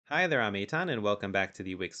Hi there, I'm Eitan, and welcome back to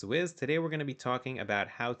the Wix Wiz. Today we're going to be talking about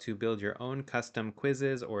how to build your own custom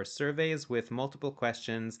quizzes or surveys with multiple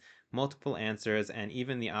questions, multiple answers, and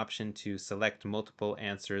even the option to select multiple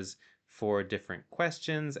answers for different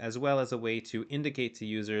questions, as well as a way to indicate to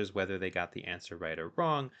users whether they got the answer right or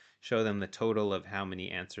wrong, show them the total of how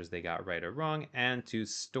many answers they got right or wrong, and to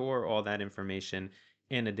store all that information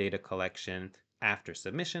in a data collection after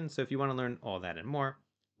submission. So if you want to learn all that and more,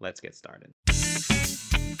 let's get started.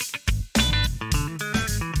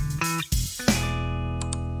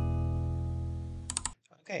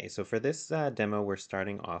 Okay, so for this demo, we're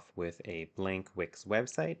starting off with a blank Wix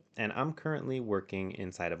website, and I'm currently working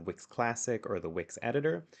inside of Wix Classic or the Wix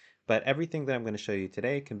editor, but everything that I'm going to show you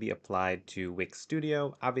today can be applied to Wix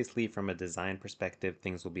Studio. Obviously, from a design perspective,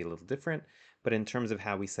 things will be a little different, but in terms of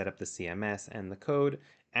how we set up the CMS and the code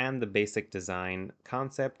and the basic design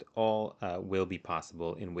concept, all will be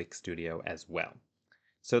possible in Wix Studio as well.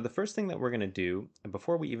 So the first thing that we're going to do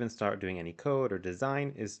before we even start doing any code or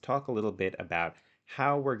design is talk a little bit about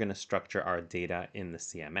how we're going to structure our data in the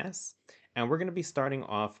CMS. And we're going to be starting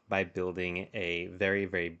off by building a very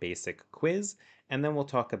basic quiz. And then we'll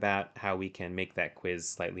talk about how we can make that quiz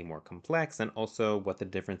slightly more complex and also what the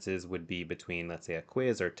differences would be between, let's say, a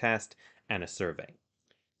quiz or test and a survey.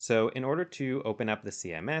 So in order to open up the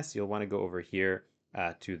CMS, you'll want to go over here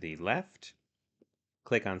to the left,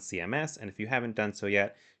 click on CMS, and if you haven't done so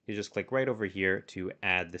yet, you just click right over here to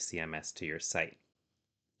add the CMS to your site.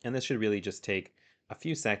 And this should really just take a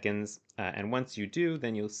few seconds, and once you do,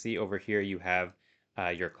 then you'll see over here you have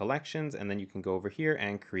your collections, and then you can go over here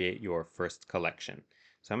and create your first collection.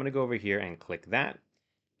 So I'm going to go over here and click that,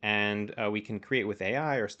 and we can create with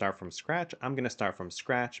AI or start from scratch. I'm going to start from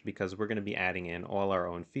scratch because we're going to be adding in all our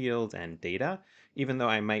own fields and data. Even though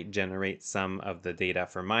I might generate some of the data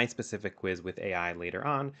for my specific quiz with AI later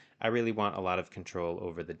on, I really want a lot of control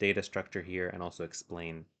over the data structure here and also to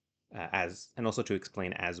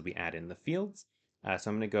explain as we add in the fields.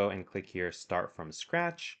 So I'm going to go and click here, start from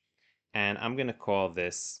scratch, and I'm going to call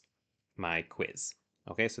this my quiz.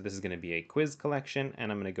 Okay, so this is going to be a quiz collection,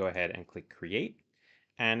 and I'm going to go ahead and click create.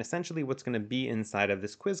 And essentially what's going to be inside of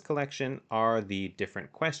this quiz collection are the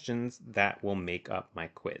different questions that will make up my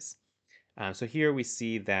quiz. So here we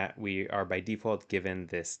see that we are by default given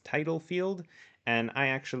this title field, and I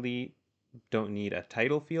actually don't need a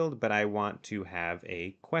title field, but I want to have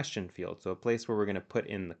a question field. So a place where we're going to put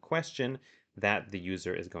in the question that the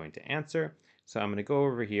user is going to answer. So I'm going to go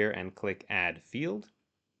over here and click add field.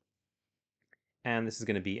 And this is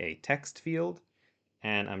going to be a text field.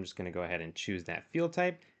 And I'm just going to go ahead and choose that field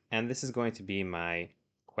type. And this is going to be my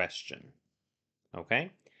question.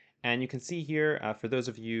 Okay. And you can see here, for those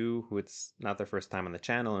of you who it's not their first time on the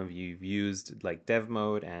channel and you've used like dev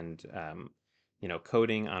mode and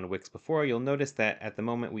coding on Wix before, you'll notice that at the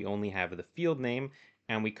moment we only have the field name,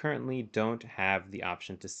 and we currently don't have the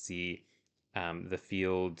option to see the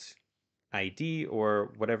field ID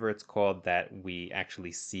or whatever it's called that we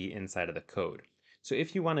actually see inside of the code. So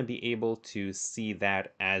if you want to be able to see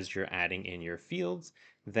that as you're adding in your fields,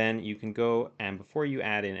 then you can go and before you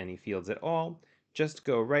add in any fields at all, just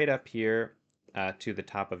go right up here to the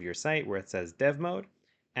top of your site where it says dev mode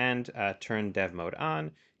and turn dev mode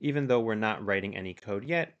on. Even though we're not writing any code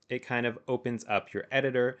yet, it kind of opens up your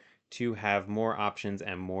editor to have more options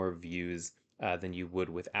and more views than you would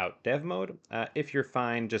without dev mode. If you're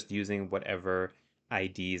fine just using whatever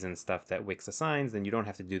IDs and stuff that Wix assigns, then you don't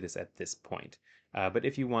have to do this at this point. But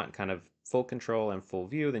if you want kind of full control and full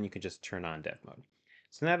view, then you can just turn on dev mode.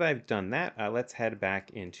 So now that I've done that, let's head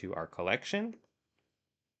back into our collection.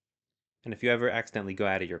 And if you ever accidentally go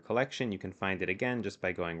out of your collection, you can find it again just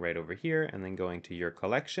by going right over here and then going to your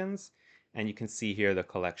collections. And you can see here the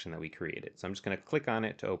collection that we created. So I'm just going to click on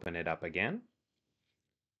it to open it up again.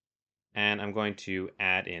 And I'm going to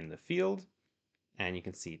add in the field, and you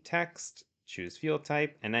can see text, choose field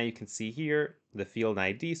type, and now you can see here the field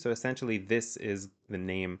ID. So essentially this is the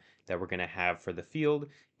name that we're going to have for the field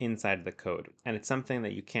inside the code. And it's something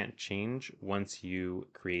that you can't change once you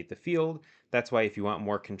create the field. That's why if you want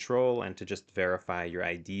more control and to just verify your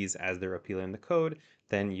IDs as they're appealing in the code,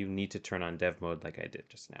 then you need to turn on dev mode like I did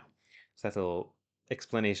just now. So that's a little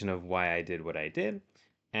explanation of why I did what I did.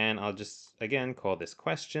 And I'll just, again, call this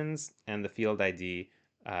questions, and the field ID,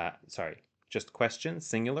 just question,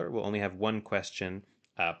 singular. We'll only have one question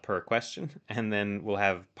per question, and then we'll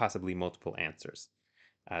have possibly multiple answers.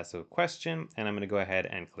 So question, and I'm going to go ahead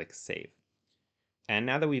and click save. And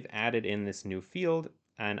now that we've added in this new field,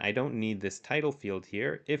 and I don't need this title field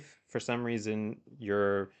here, if for some reason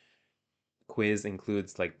your quiz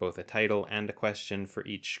includes like both a title and a question for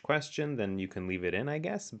each question, then you can leave it in, I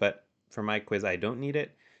guess. But for my quiz, I don't need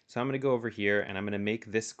it. So I'm going to go over here and I'm going to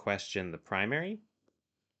make this question the primary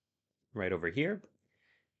right over here.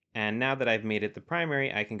 And now that I've made it the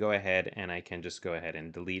primary, I can go ahead and I can just go ahead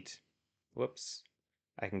and delete, whoops,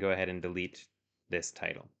 I can go ahead and delete this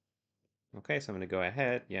title. Okay, so I'm going to go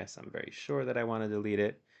ahead. Yes, I'm very sure that I want to delete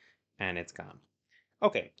it, and it's gone.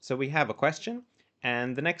 Okay, so we have a question,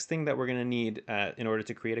 and the next thing that we're going to need in order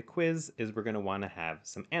to create a quiz is we're going to want to have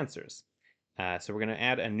some answers. So we're going to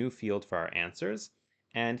add a new field for our answers,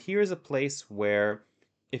 and here's a place where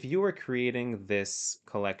if you were creating this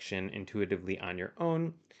collection intuitively on your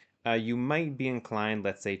own, you might be inclined,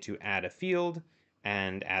 let's say, to add a field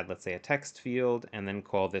and add, let's say, a text field, and then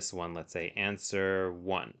call this one, let's say, answer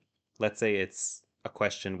 1. Let's say it's a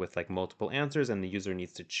question with like multiple answers and the user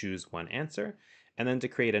needs to choose one answer, and then to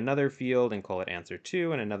create another field and call it answer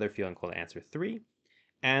 2 and another field and call it answer 3.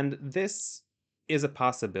 And this is a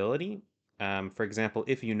possibility. For example,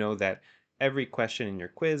 if you know that every question in your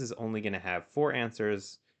quiz is only going to have 4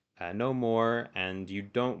 answers, no more, and you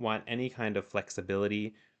don't want any kind of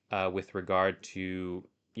flexibility with regard to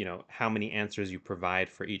how many answers you provide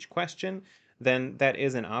for each question, then that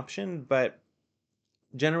is an option, but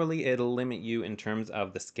generally it'll limit you in terms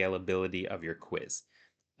of the scalability of your quiz.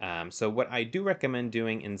 So what I do recommend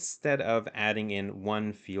doing instead of adding in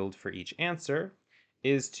one field for each answer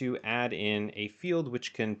is to add in a field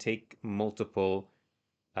which can take multiple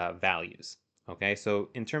values. Okay, so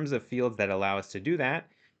in terms of fields that allow us to do that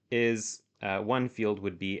is one field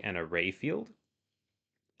would be an array field,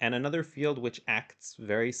 and another field which acts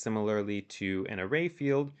very similarly to an array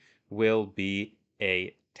field will be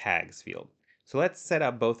a tags field. So let's set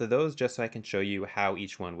up both of those just so I can show you how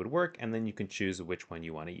each one would work, and then you can choose which one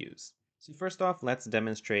you want to use. So first off, let's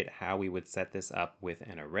demonstrate how we would set this up with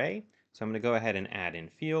an array. So I'm going to go ahead and add in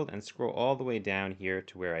field and scroll all the way down here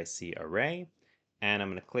to where I see array, and I'm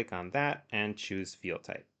going to click on that and choose field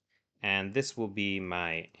type. And this will be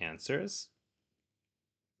my answers.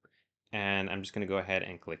 And I'm just going to go ahead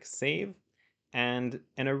and click save. And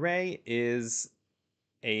an array is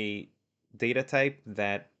a data type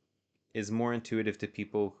that is more intuitive to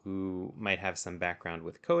people who might have some background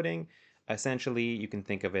with coding. Essentially, you can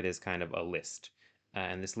think of it as kind of a list.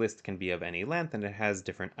 And this list can be of any length and it has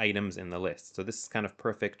different items in the list. So this is kind of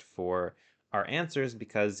perfect for our answers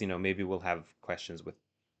because, maybe we'll have questions with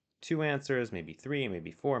 2 answers, maybe 3,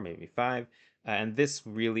 maybe 4, maybe 5. And this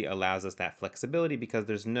really allows us that flexibility because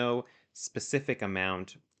there's no specific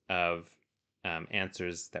amount of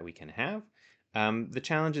answers that we can have. The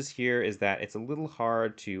challenges here is that it's a little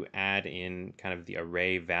hard to add in kind of the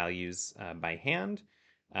array values by hand.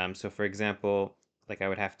 So for example, like I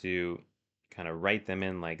would have to kind of write them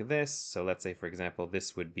in like this. So let's say, for example,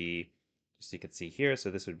 this would be, just so you can see here,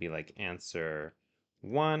 so this would be like answer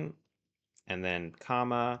 1, and then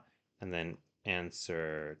comma, and then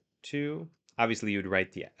answer 2. Obviously, you would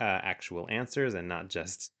write the actual answers and not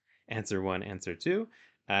just answer 1, answer 2.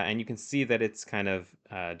 And you can see that it's kind of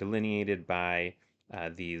delineated by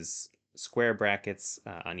these square brackets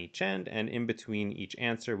on each end, and in between each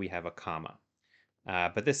answer we have a comma.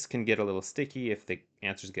 But this can get a little sticky if the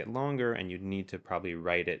answers get longer and you need to probably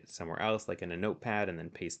write it somewhere else, like in a notepad, and then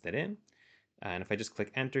paste it in. And if I just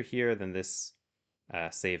click enter here, then this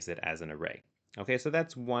saves it as an array. Okay, so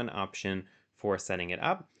that's one option for setting it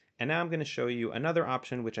up. And now I'm going to show you another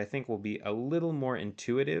option, which I think will be a little more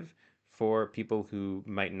intuitive for people who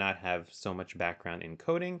might not have so much background in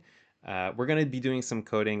coding. We're going to be doing some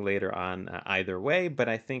coding later on either way, but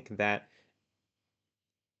I think that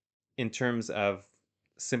in terms of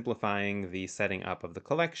simplifying the setting up of the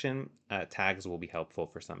collection, tags will be helpful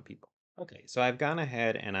for some people. Okay, so I've gone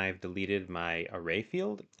ahead and I've deleted my array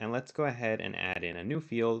field, and let's go ahead and add in a new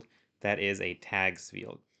field that is a tags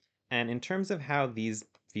field. And in terms of how these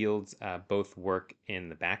fields both work in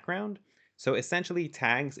the background, so essentially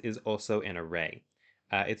tags is also an array.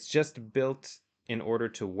 It's just built in order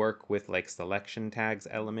to work with like selection tags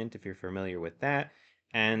element, if you're familiar with that,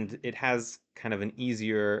 and it has kind of an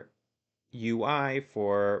easier UI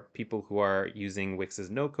for people who are using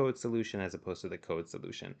Wix's no-code solution as opposed to the code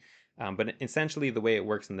solution. But essentially the way it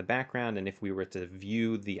works in the background, and if we were to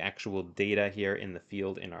view the actual data here in the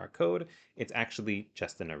field in our code, it's actually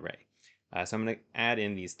just an array. So I'm going to add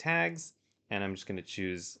in these tags, and I'm just going to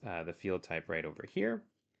choose the field type right over here,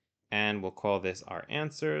 and we'll call this our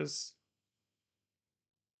answers.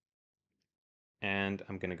 And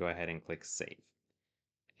I'm going to go ahead and click save.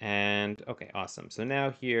 And okay, awesome. So now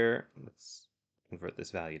here, let's convert this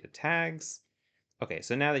value to tags. Okay,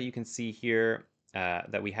 so now that you can see here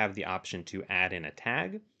that we have the option to add in a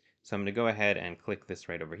tag. So I'm going to go ahead and click this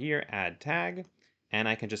right over here, add tag, and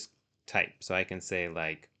I can just type. So I can say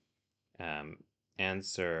like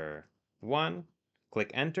answer 1,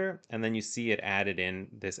 click enter, and then you see it added in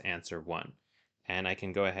this answer 1. And I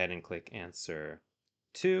can go ahead and click answer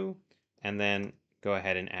 2, and then go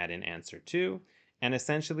ahead and add in answer 2. And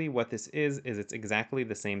essentially what this is it's exactly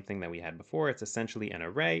the same thing that we had before. It's essentially an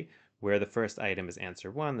array where the first item is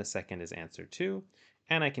answer 1, the second is answer 2.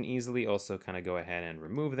 And I can easily also kind of go ahead and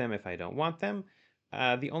remove them if I don't want them.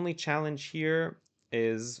 The only challenge here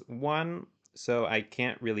is 1, so I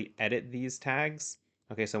can't really edit these tags.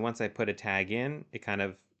 Okay, so once I put a tag in, it kind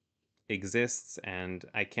of exists and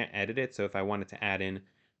I can't edit it. So if I wanted to add in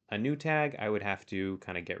a new tag, I would have to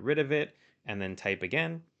kind of get rid of it and then type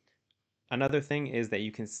again. Another thing is that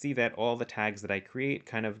you can see that all the tags that I create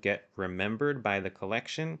kind of get remembered by the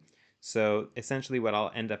collection. So essentially what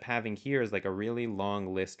I'll end up having here is like a really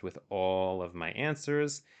long list with all of my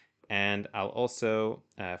answers. And I'll also,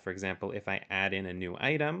 for example, if I add in a new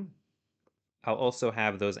item, I'll also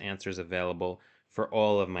have those answers available for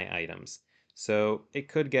all of my items. So it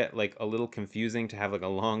could get like a little confusing to have like a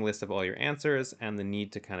long list of all your answers and the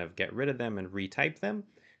need to kind of get rid of them and retype them.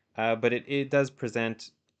 But it does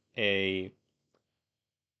present a,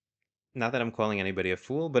 not that I'm calling anybody a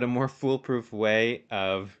fool, but a more foolproof way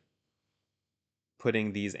of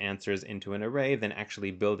putting these answers into an array than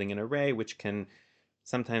actually building an array, which can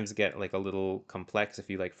sometimes get like a little complex. If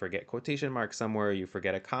you like forget quotation marks somewhere, you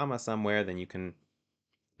forget a comma somewhere, then you can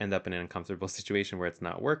end up in an uncomfortable situation where it's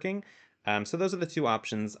not working. So those are the two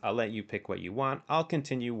options. I'll let you pick what you want. I'll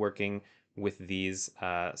continue working with these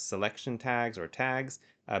selection tags or tags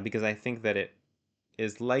because I think that it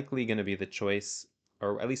is likely going to be the choice,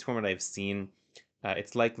 or at least from what I've seen,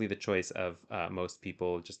 it's likely the choice of most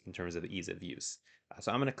people just in terms of ease of use.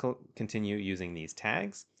 So I'm going to continue using these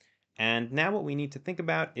tags. And now what we need to think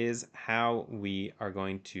about is how we are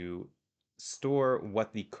going to store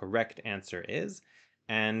what the correct answer is.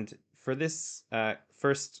 And for this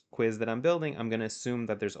first quiz that I'm building, I'm going to assume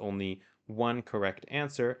that there's only one correct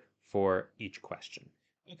answer for each question.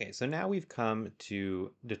 Okay, so now we've come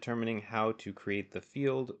to determining how to create the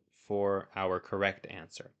field for our correct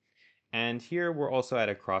answer. And here we're also at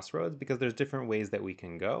a crossroads because there's different ways that we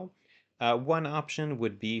can go. One option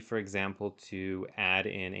would be, for example, to add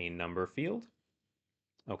in a number field,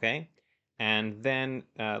 okay? And then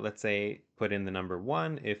let's say put in the number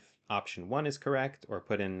 1 if option 1 is correct, or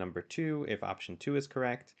put in number 2 if option 2 is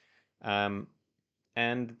correct. Um,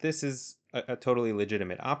 and this is a totally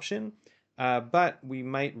legitimate option, but we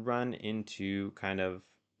might run into kind of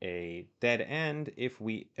a dead end if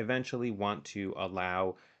we eventually want to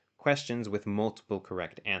allow questions with multiple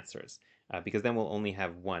correct answers, because then we'll only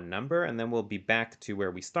have one number, and then we'll be back to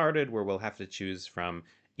where we started, where we'll have to choose from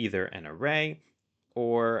either an array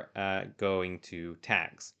or going to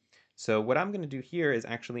tags. So what I'm going to do here is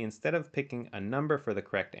actually, instead of picking a number for the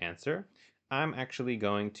correct answer, I'm actually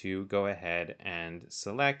going to go ahead and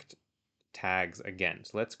select tags again.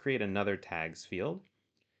 So let's create another tags field,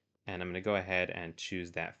 and I'm going to go ahead and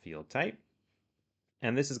choose that field type.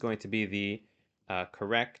 And this is going to be the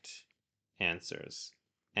correct answers.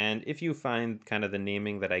 And if you find kind of the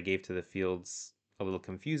naming that I gave to the fields a little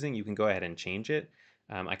confusing, you can go ahead and change it.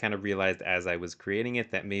 I kind of realized as I was creating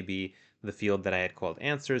it that maybe the field that I had called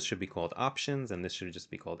answers should be called options, and this should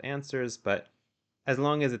just be called answers. But as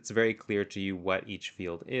long as it's very clear to you what each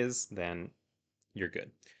field is, then you're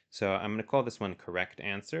good. So I'm going to call this one correct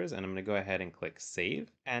answers, and I'm going to go ahead and click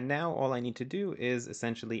save. And now all I need to do is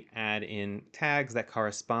essentially add in tags that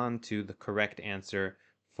correspond to the correct answer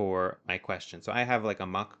for my question. So I have like a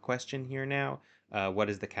mock question here now. What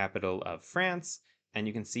is the capital of France? And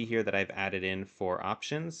you can see here that I've added in 4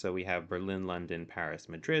 options. So we have Berlin, London, Paris,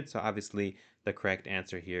 Madrid. So obviously the correct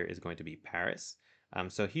answer here is going to be Paris.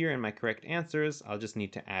 So here in my correct answers, I'll just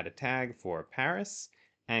need to add a tag for Paris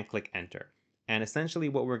and click enter. And essentially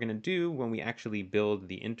what we're going to do when we actually build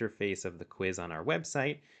the interface of the quiz on our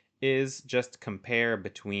website is just compare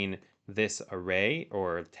between this array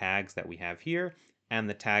or tags that we have here and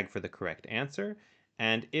the tag for the correct answer.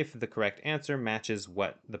 And if the correct answer matches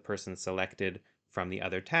what the person selected from the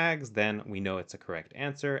other tags, then we know it's a correct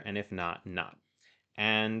answer, and if not, not.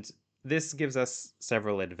 And this gives us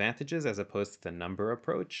several advantages as opposed to the number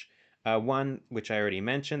approach. One, which I already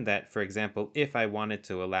mentioned, that for example, if I wanted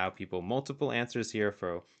to allow people multiple answers here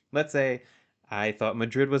for, let's say, I thought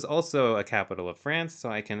Madrid was also a capital of France, so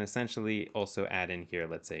I can essentially also add in here,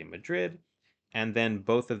 let's say Madrid, and then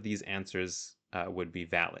both of these answers would be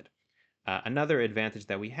valid. Another advantage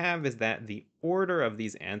that we have is that the order of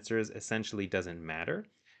these answers essentially doesn't matter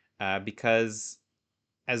because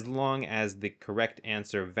as long as the correct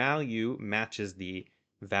answer value matches the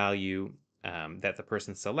value that the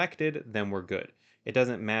person selected, then we're good. It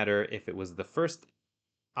doesn't matter if it was the first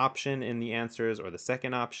option in the answers or the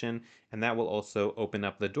second option, and that will also open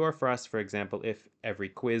up the door for us. For example, if every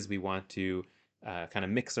quiz we want to kind of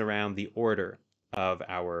mix around the order of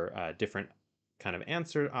our different kind of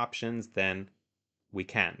answer options, then we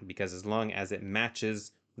can, because as long as it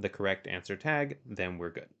matches the correct answer tag, then we're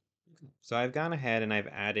good. So I've gone ahead and I've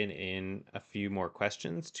added in a few more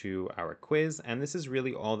questions to our quiz, and this is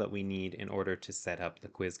really all that we need in order to set up the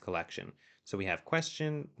quiz collection. So we have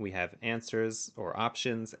question, we have answers or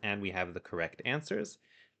options, and we have the correct answers.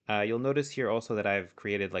 You'll notice here also that I've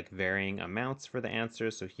created like varying amounts for the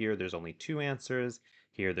answers. So here there's only 2 answers,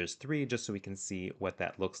 here there's 3, just so we can see what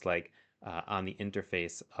that looks like on the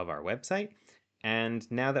interface of our website.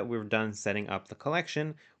 And now that we're done setting up the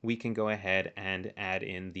collection, we can go ahead and add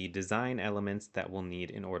in the design elements that we'll need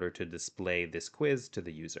in order to display this quiz to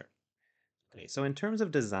the user. Okay, so in terms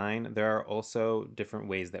of design, there are also different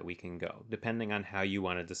ways that we can go, depending on how you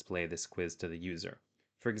want to display this quiz to the user.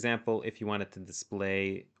 For example, if you wanted to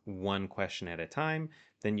display one question at a time,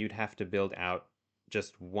 then you'd have to build out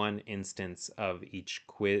just one instance of each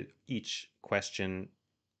question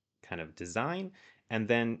kind of design, and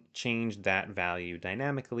then change that value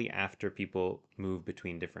dynamically after people move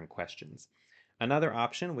between different questions. Another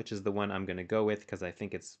option, which is the one I'm going to go with because I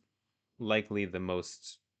think it's likely the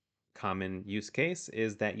most common use case,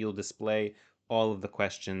 is that you'll display all of the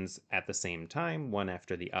questions at the same time, one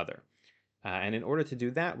after the other. And in order to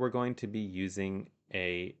do that, we're going to be using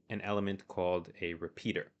an element called a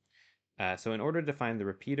repeater. So in order to find the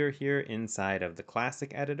repeater here inside of the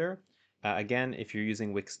classic editor, again, if you're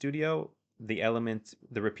using Wix Studio, the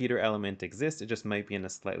repeater element exists. It just might be in a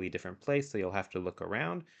slightly different place, so you'll have to look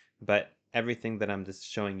around. But everything that I'm just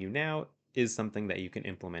showing you now is something that you can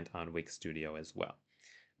implement on Wix Studio as well.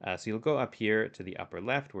 So you'll go up here to the upper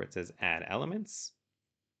left where it says Add Elements,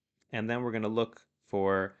 and then we're going to look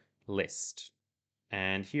for List.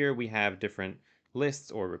 And here we have different lists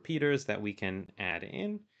or repeaters that we can add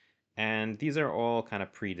in. And these are all kind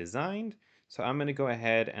of pre-designed. So I'm going to go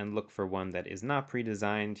ahead and look for one that is not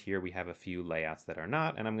pre-designed. Here we have a few layouts that are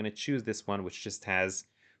not, and I'm going to choose this one which just has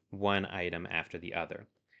one item after the other.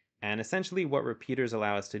 And essentially what repeaters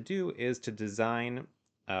allow us to do is to design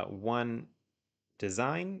one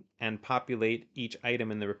design and populate each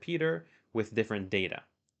item in the repeater with different data.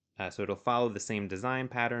 So it'll follow the same design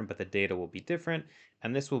pattern, but the data will be different,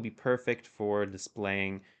 and this will be perfect for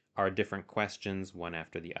displaying our different questions one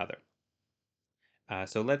after the other.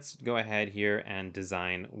 So let's go ahead here and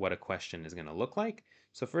design what a question is going to look like.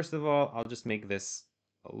 So first of all, I'll just make this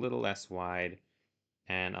a little less wide,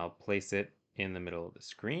 and I'll place it in the middle of the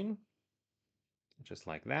screen, just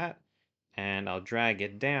like that. And I'll drag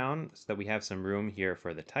it down so that we have some room here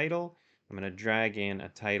for the title. I'm going to drag in a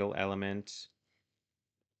title element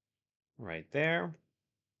right there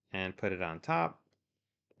and put it on top.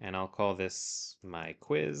 And I'll call this my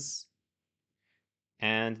quiz.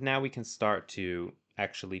 And now we can start to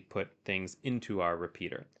actually put things into our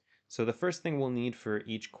repeater. So the first thing we'll need for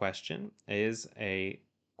each question is a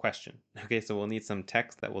question. Okay, so we'll need some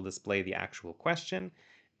text that will display the actual question.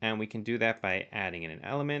 And we can do that by adding in an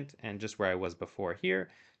element and just where I was before here.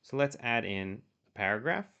 So let's add in a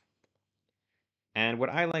paragraph. And what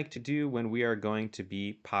I like to do when we are going to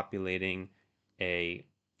be populating an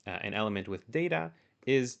element with data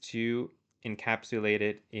is to encapsulate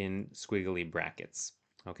it in squiggly brackets.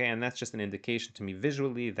 Okay, and that's just an indication to me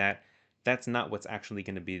visually that that's not what's actually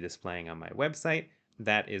going to be displaying on my website.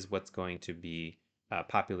 That is what's going to be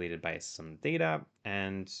populated by some data,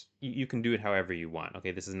 and you can do it however you want.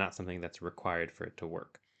 Okay, this is not something that's required for it to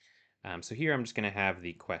work. So here I'm just going to have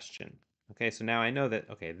the question. Okay, so now I know that,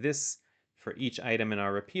 okay, this, for each item in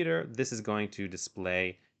our repeater, this is going to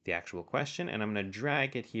display the actual question, and I'm going to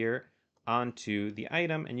drag it here onto the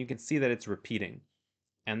item, and you can see that it's repeating.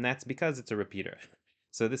 And that's because it's a repeater.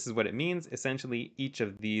 So this is what it means. Essentially, each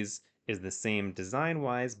of these is the same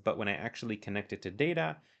design-wise, but when I actually connect it to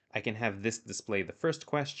data, I can have this display the first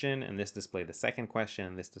question, and this display the second question,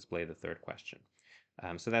 and this display the third question.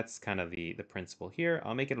 So that's kind of the principle here.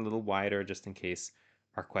 I'll make it a little wider just in case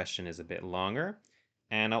our question is a bit longer.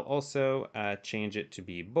 And I'll also change it to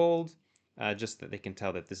be bold, just that they can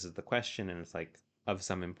tell that this is the question and it's like of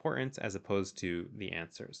some importance as opposed to the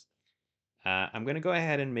answers. I'm going to go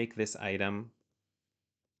ahead and make this item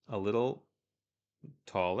a little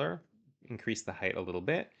taller, increase the height a little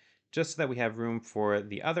bit, just so that we have room for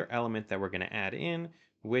the other element that we're going to add in,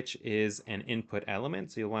 which is an input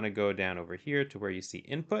element. So you'll want to go down over here to where you see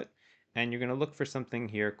input, and you're going to look for something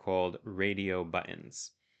here called radio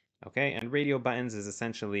buttons. Okay, and radio buttons is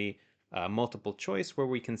essentially multiple choice where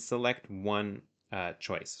we can select one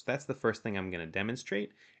choice. So that's the first thing I'm going to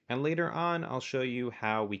demonstrate. And later on, I'll show you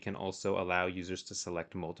how we can also allow users to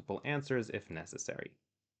select multiple answers if necessary.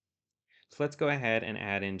 So let's go ahead and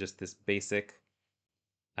add in just this basic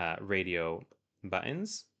radio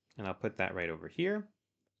buttons, and I'll put that right over here.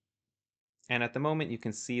 And at the moment, you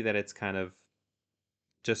can see that it's kind of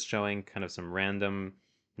just showing kind of some random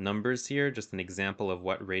numbers here, just an example of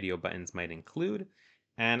what radio buttons might include.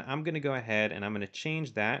 And I'm going to go ahead and I'm going to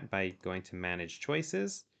change that by going to Manage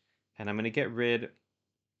Choices. And I'm going to get rid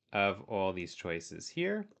of all these choices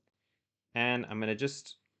here. And I'm going to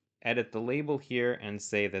just edit the label here and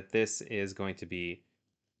say that this is going to be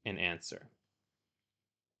an answer.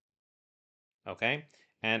 Okay?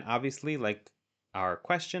 And obviously, like our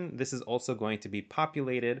question, this is also going to be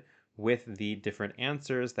populated with the different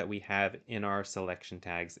answers that we have in our selection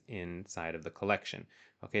tags inside of the collection.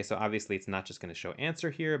 Okay, so obviously it's not just going to show answer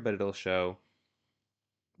here, but it'll show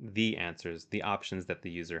the answers, the options that the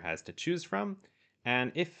user has to choose from.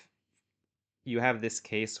 And if you have this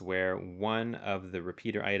case where one of the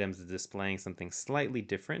repeater items is displaying something slightly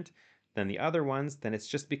different than the other ones, then it's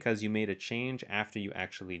just because you made a change after you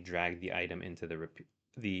actually dragged the item into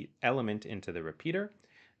the element into the repeater.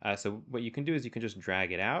 So what you can do is you can just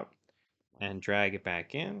drag it out and drag it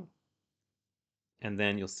back in, and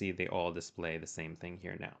then you'll see they all display the same thing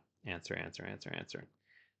here now. Answer, answer, answer, answer.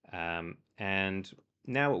 And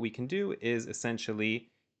now what we can do is essentially,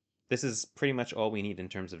 this is pretty much all we need in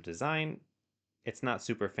terms of design. It's not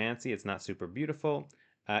super fancy, it's not super beautiful.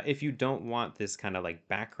 If you don't want this kind of like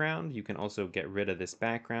background, you can also get rid of this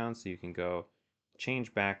background. So you can go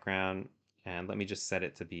change background, and let me just set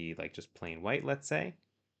it to be like just plain white, let's say.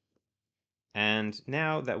 And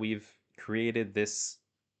now that we've created this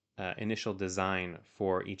initial design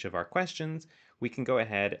for each of our questions, we can go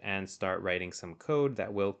ahead and start writing some code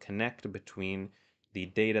that will connect between the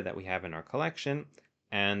data that we have in our collection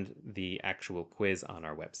and the actual quiz on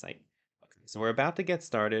our website. Okay, so we're about to get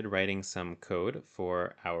started writing some code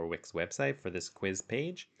for our Wix website for this quiz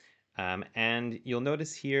page. And you'll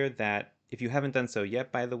notice here that if you haven't done so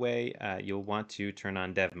yet, by the way, you'll want to turn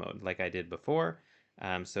on dev mode like I did before.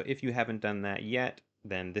 So if you haven't done that yet,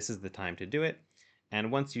 then this is the time to do it.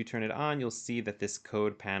 And once you turn it on, you'll see that this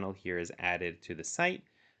code panel here is added to the site.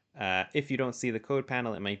 If you don't see the code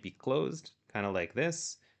panel, it might be closed, kind of like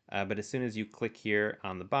this. But as soon as you click here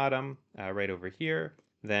on the bottom, right over here,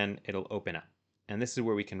 then it'll open up. And this is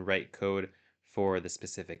where we can write code for the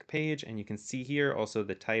specific page. And you can see here also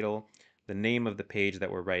the title, the name of the page that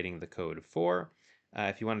we're writing the code for.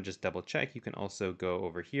 If you want to just double check, you can also go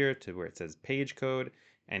over here to where it says page code.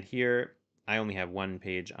 And here I only have one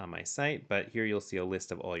page on my site, but here you'll see a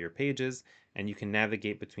list of all your pages, and you can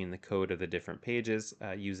navigate between the code of the different pages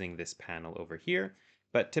using this panel over here.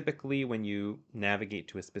 But typically when you navigate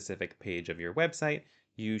to a specific page of your website,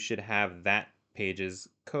 you should have that page's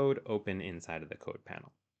code open inside of the code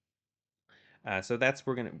panel. So that's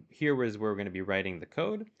here is where we're going to be writing the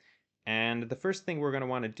code. And the first thing we're going to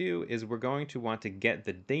want to do is we're going to want to get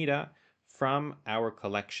the data from our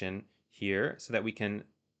collection here so that we can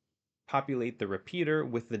populate the repeater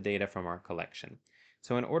with the data from our collection.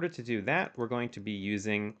 So in order to do that, we're going to be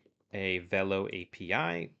using a Velo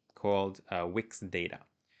API called Wix Data.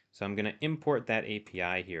 So I'm going to import that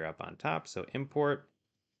API here up on top. So import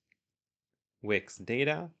Wix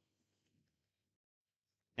Data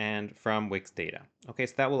and from Wix Data. Okay,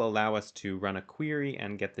 so that will allow us to run a query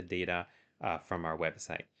and get the data from our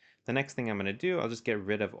website. The next thing I'm going to do, I'll just get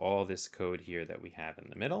rid of all this code here that we have in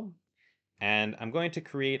the middle. And I'm going to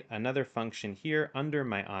create another function here under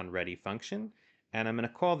my onReady function. And I'm going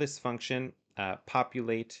to call this function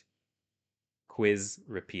populate quiz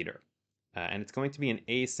repeater. And it's going to be an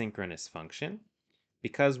asynchronous function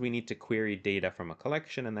because we need to query data from a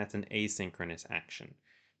collection, and that's an asynchronous action.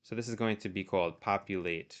 So this is going to be called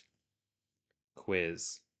populate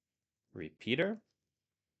quiz repeater.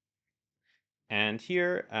 And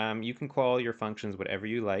here you can call your functions whatever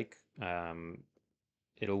you like.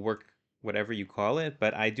 It'll work whatever you call it,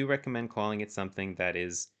 but I do recommend calling it something that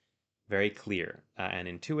is very clear and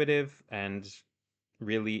intuitive and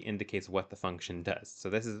really indicates what the function does. So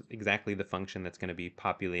this is exactly the function that's going to be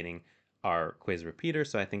populating our quiz repeater,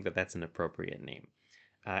 so I think that that's an appropriate name.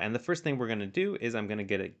 And the first thing we're going to do is I'm going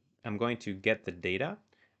to get the data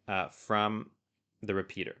from the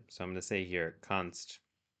repeater. So I'm going to say here const,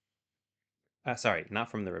 sorry,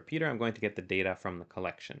 not from the repeater, I'm going to get the data from the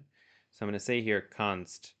collection. So I'm going to say here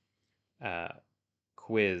const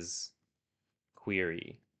quiz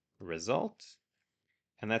query result,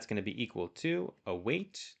 and that's going to be equal to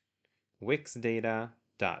await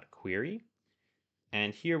wixdata.query.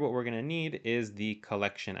 And here what we're going to need is the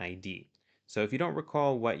collection ID. So if you don't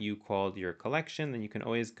recall what you called your collection, then you can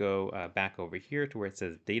always go back over here to where it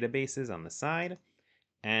says databases on the side.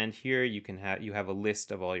 And here you have a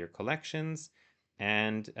list of all your collections.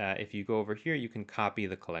 And if you go over here, you can copy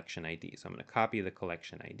the collection ID. So I'm going to copy the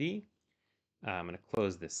collection ID. I'm going to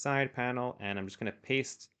close this side panel, and I'm just going to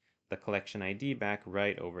paste the collection ID back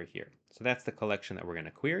right over here. So that's the collection that we're going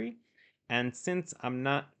to query. And since I'm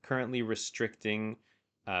not currently restricting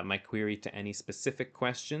my query to any specific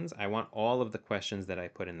questions, I want all of the questions that I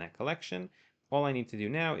put in that collection. All I need to do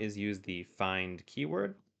now is use the find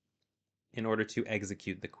keyword in order to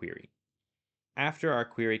execute the query. After our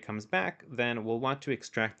query comes back, then we'll want to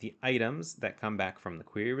extract the items that come back from the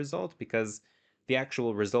query result, because the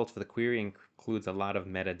actual result for the query includes a lot of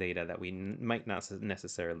metadata that we might not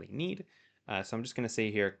necessarily need. So I'm just going to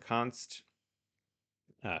say here const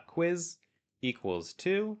quiz equals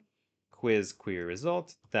to quiz query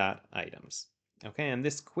result dot items. Okay, and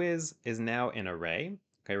this quiz is now an array.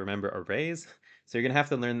 Okay, remember arrays? So you're going to have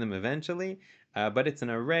to learn them eventually, but it's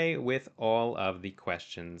an array with all of the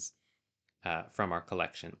questions from our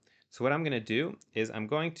collection. So what I'm going to do is I'm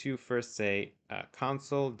going to first say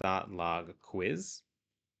console.log quiz,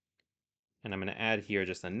 and I'm going to add here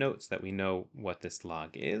just a note so that we know what this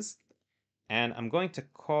log is. And I'm going to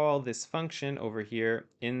call this function over here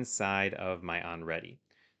inside of my onReady.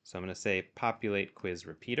 So I'm going to say populate quiz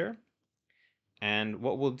repeater. And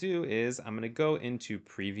what we'll do is I'm going to go into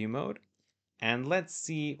preview mode, and let's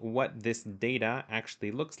see what this data actually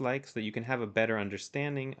looks like so that you can have a better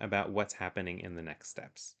understanding about what's happening in the next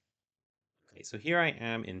steps. Okay, so here I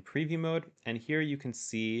am in preview mode, and here you can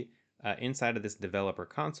see inside of this developer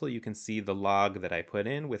console, you can see the log that I put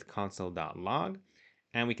in with console.log.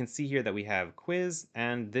 And we can see here that we have quiz,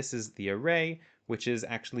 and this is the array, which is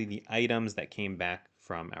actually the items that came back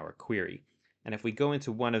from our query. And if we go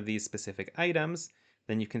into one of these specific items,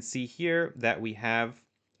 then you can see here that we have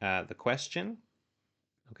the question.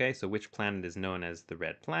 Okay, so which planet is known as the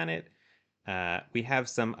red planet? We have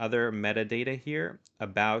some other metadata here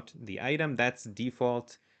about the item. That's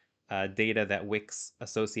default data that Wix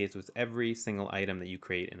associates with every single item that you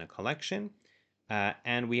create in a collection.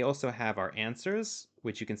 And we also have our answers,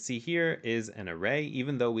 which you can see here is an array,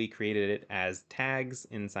 even though we created it as tags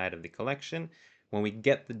inside of the collection. When we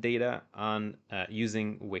get the data on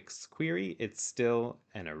using Wix query, it's still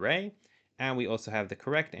an array. And we also have the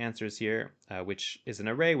correct answers here, which is an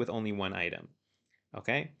array with only one item.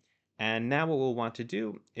 Okay, and now what we'll want to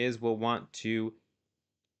do is we'll want to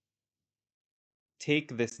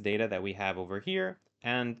take this data that we have over here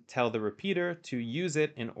and tell the repeater to use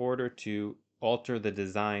it in order to alter the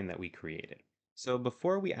design that we created. So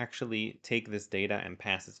before we actually take this data and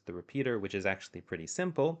pass it to the repeater, which is actually pretty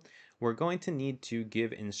simple, we're going to need to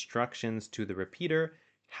give instructions to the repeater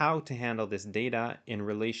how to handle this data in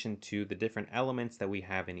relation to the different elements that we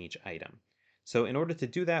have in each item. So in order to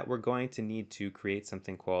do that, we're going to need to create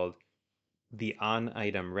something called the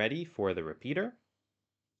onItemReady for the repeater.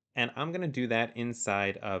 And I'm going to do that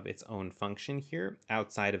inside of its own function here,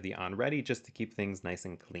 outside of the onReady, just to keep things nice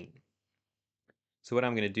and clean. So what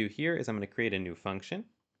I'm going to do here is I'm going to create a new function.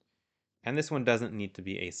 And this one doesn't need to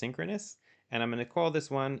be asynchronous. And I'm going to call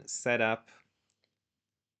this one setup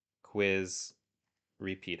quiz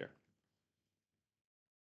repeater.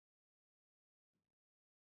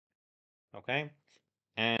 Okay.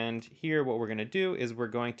 And here what we're going to do is we're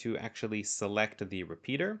going to actually select the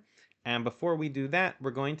repeater. And before we do that,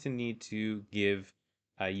 we're going to need to give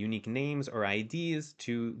unique names or IDs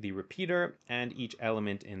to the repeater and each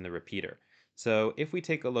element in the repeater. So if we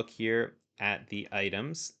take a look here at the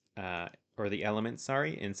items, or the elements,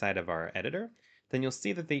 sorry, inside of our editor, then you'll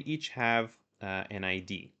see that they each have an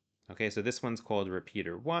ID. Okay, so this one's called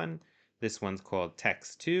repeater1, this one's called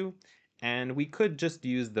text2, and we could just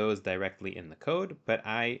use those directly in the code, but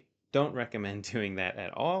I don't recommend doing that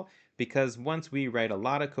at all, because once we write a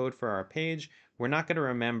lot of code for our page, we're not going to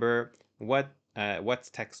remember what's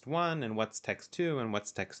text 1 and what's text 2 and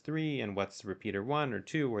what's text 3 and what's repeater 1 or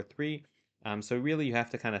 2 or 3. So really you have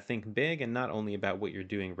to kind of think big and not only about what you're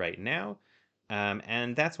doing right now.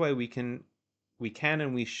 And that's why we can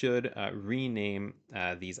and we should rename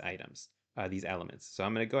these items, these elements. So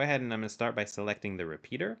I'm going to go ahead and I'm going to start by selecting the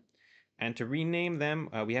repeater. And to rename them,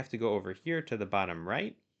 we have to go over here to the bottom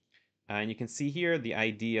right. And you can see here the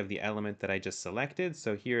ID of the element that I just selected.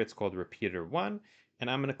 So here it's called repeater1, and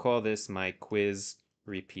I'm going to call this my quiz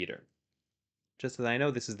repeater. Just so that I know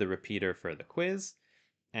this is the repeater for the quiz.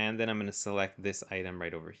 And then I'm going to select this item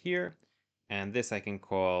right over here. And this I can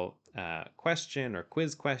call question or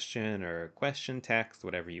quiz question or question text,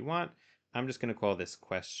 whatever you want. I'm just going to call this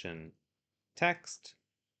question text.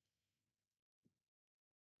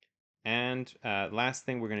 And last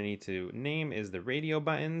thing we're going to need to name is the radio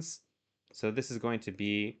buttons. So this is going to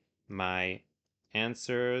be my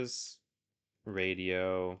answers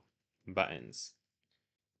radio buttons.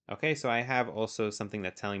 Okay, so I have also something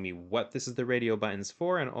that's telling me what this is the radio buttons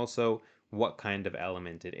for and also what kind of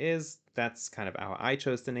element it is. That's kind of how I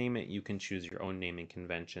chose to name it. You can choose your own naming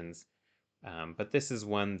conventions, but this is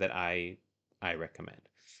one that I recommend.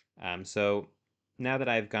 So now that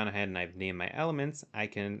I've gone ahead and I've named my elements, I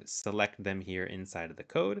can select them here inside of the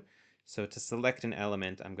code. So to select an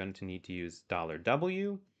element, I'm going to need to use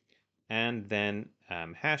 $W and then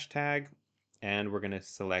hashtag, and we're going to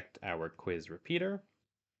select our quiz repeater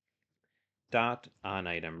dot on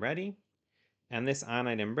item ready. And this on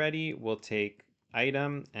item ready will take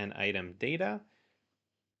item and item data.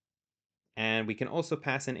 And we can also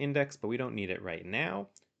pass an index, but we don't need it right now.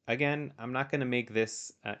 Again, I'm not going to make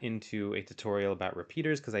this into a tutorial about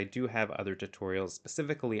repeaters because I do have other tutorials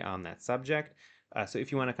specifically on that subject. So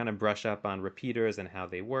if you want to kind of brush up on repeaters and how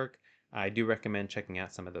they work, I do recommend checking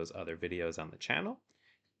out some of those other videos on the channel.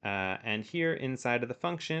 And here inside of the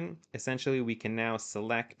function, essentially we can now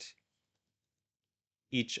select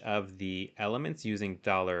each of the elements using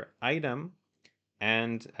 $item.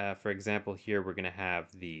 And for example, here we're going to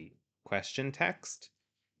have the question text.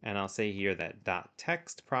 And I'll say here that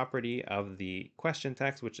 .text property of the question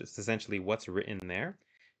text, which is essentially what's written there,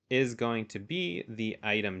 is going to be the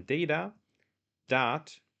item data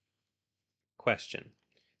dot question.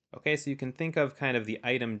 Okay, so you can think of kind of the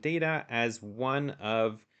item data as one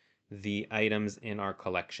of the items in our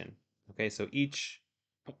collection. Okay, so each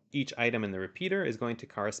item in the repeater is going to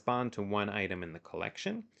correspond to one item in the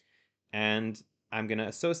collection. And I'm going to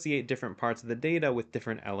associate different parts of the data with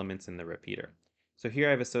different elements in the repeater. So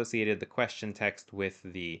here I've associated the question text with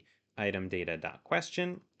the item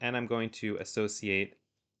data.question, and I'm going to associate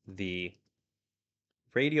the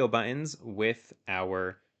radio buttons with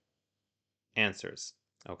our answers.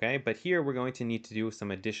 Okay, but here we're going to need to do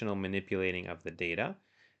some additional manipulating of the data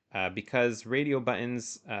because radio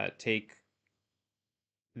buttons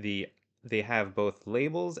they have both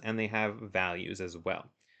labels and they have values as well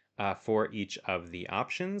for each of the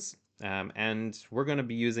options. And we're going to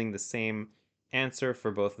be using the same answer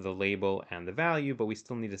for both the label and the value, but we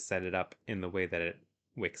still need to set it up in the way that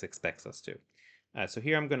Wix expects us to. So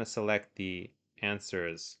here I'm going to select the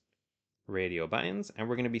answers radio buttons, and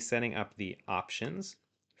we're going to be setting up the options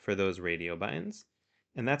for those radio buttons.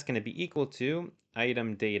 And that's going to be equal to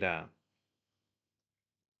item data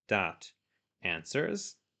dot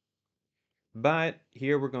answers. But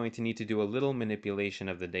here we're going to need to do a little manipulation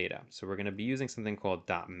of the data. So we're going to be using something called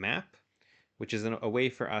 .map, which is a way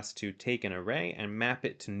for us to take an array and map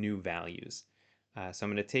it to new values. So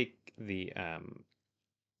I'm going to take the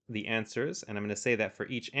answers, and I'm going to say that for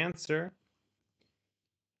each answer,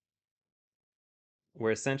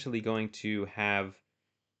 we're essentially going to have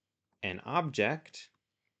an object,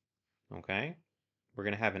 okay? We're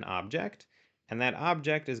going to have an object, and that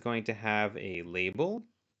object is going to have a label,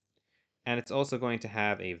 and it's also going to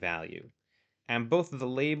have a value. And both the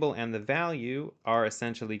label and the value are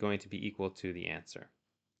essentially going to be equal to the answer.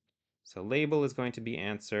 So label is going to be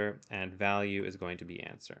answer, and value is going to be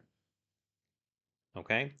answer.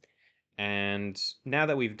 Okay? And now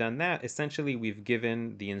that we've done that, essentially we've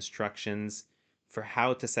given the instructions for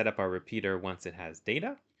how to set up our repeater once it has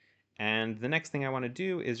data. And the next thing I want to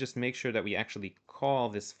do is just make sure that we actually call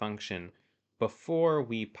this function before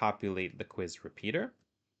we populate the quiz repeater.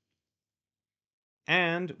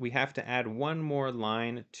 And we have to add one more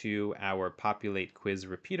line to our populate quiz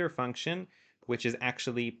repeater function, which is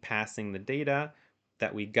actually passing the data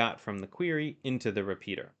that we got from the query into the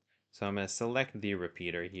repeater. So I'm going to select the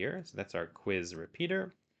repeater here. So that's our quiz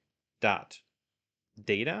repeater dot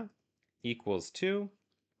data equals to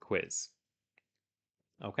quiz.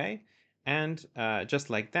 Okay, and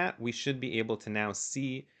just like that, we should be able to now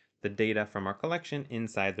see the data from our collection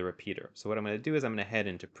inside the repeater. So what I'm going to do is I'm going to head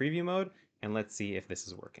into preview mode and let's see if this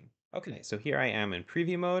is working. Okay, so here I am in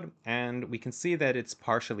preview mode and we can see that it's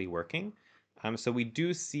partially working. So we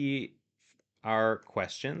do see our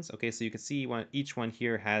questions. Okay, so you can see each one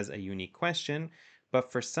here has a unique question,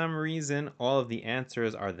 but for some reason, all of the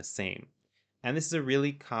answers are the same. And this is a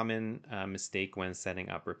really common mistake when setting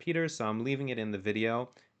up repeaters, so I'm leaving it in the video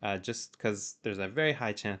just because there's a very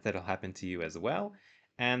high chance that it'll happen to you as well.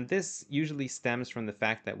 And this usually stems from the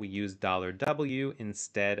fact that we use $W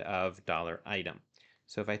instead of $item.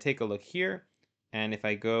 So if I take a look here, and if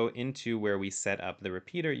I go into where we set up the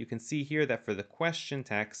repeater, you can see here that for the question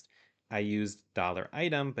text, I used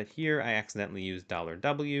 $item, but here I accidentally used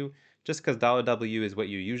 $W just because $W is what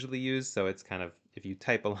you usually use, so it's kind of if you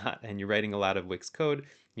type a lot and you're writing a lot of Wix code,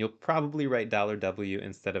 you'll probably write $W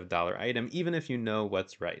instead of $item, even if you know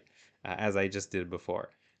what's right, as I just did before.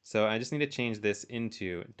 So I just need to change this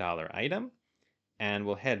into $item, and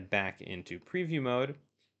we'll head back into preview mode,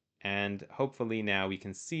 and hopefully now we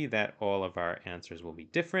can see that all of our answers will be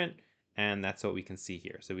different, and that's what we can see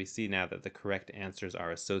here. So we see now that the correct answers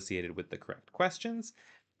are associated with the correct questions.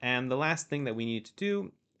 And the last thing that we need to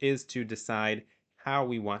do is to decide how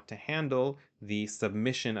we want to handle the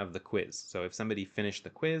submission of the quiz. So if somebody finished the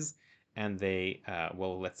quiz and they,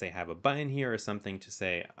 well, let's say have a button here or something to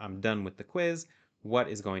say, I'm done with the quiz, what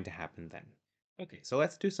is going to happen then? Okay, so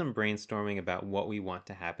let's do some brainstorming about what we want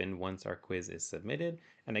to happen once our quiz is submitted.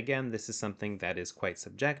 And again, this is something that is quite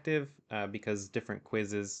subjective because different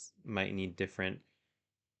quizzes might need different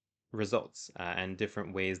results and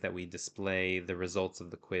different ways that we display the results of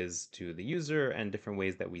the quiz to the user and different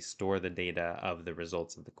ways that we store the data of the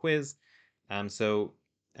results of the quiz. So,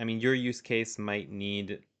 I mean, your use case might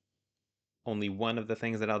need only one of the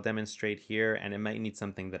things that I'll demonstrate here, and it might need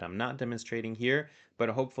something that I'm not demonstrating here, but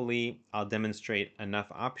hopefully I'll demonstrate enough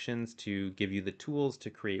options to give you the tools to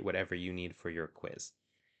create whatever you need for your quiz.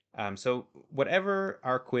 So whatever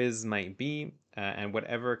our quiz might be, and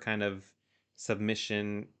whatever kind of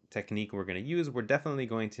submission technique we're going to use, we're definitely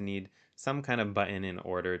going to need some kind of button in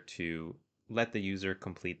order to let the user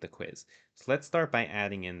complete the quiz. So let's start by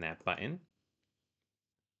adding in that button.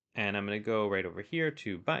 And I'm going to go right over here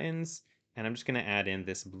to buttons, and I'm just going to add in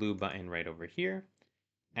this blue button right over here.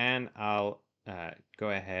 And I'll go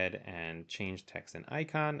ahead and change text and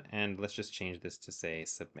icon, and let's just change this to say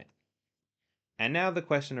submit. And now the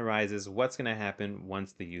question arises, what's going to happen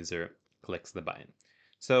once the user clicks the button?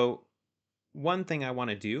 So one thing I want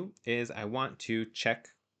to do is I want to check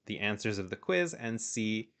the answers of the quiz and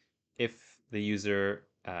see if the user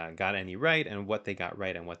got any right and what they got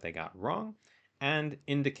right and what they got wrong, and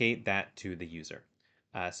indicate that to the user.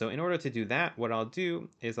 So in order to do that, what I'll do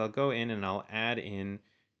is I'll go in and I'll add in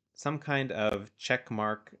some kind of check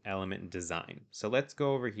mark element design. So let's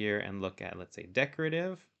go over here and look at, let's say,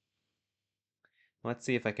 decorative. Let's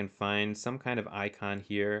see if I can find some kind of icon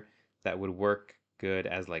here that would work good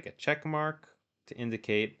as like a check mark to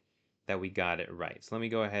indicate that we got it right. So let me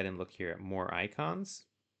go ahead and look here at more icons.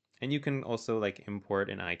 And you can also like import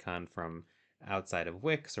an icon from outside of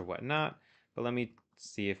Wix or whatnot. But let me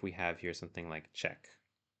see if we have here something like check.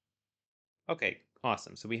 Okay,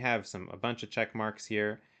 awesome. So we have a bunch of check marks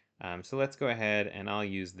here. So let's go ahead and I'll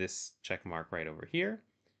use this check mark right over here.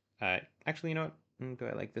 Actually, you know what? Do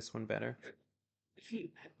I like this one better?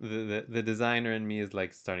 The designer in me is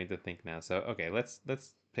like starting to think now. So okay, let's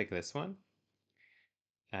pick this one.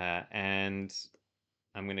 And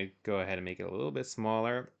I'm gonna go ahead and make it a little bit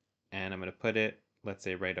smaller, and I'm gonna put it, let's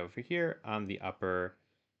say, right over here on the upper,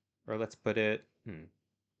 or let's put it,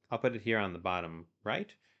 I'll put it here on the bottom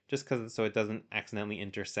right, just because so it doesn't accidentally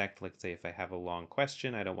intersect. Let's say if I have a long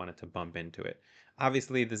question, I don't want it to bump into it.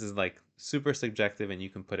 Obviously, this is like super subjective, and you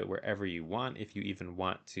can put it wherever you want if you even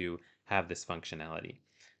want to have this functionality.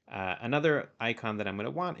 Another icon that I'm going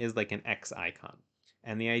to want is like an X icon.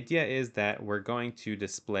 And the idea is that we're going to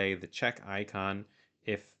display the check icon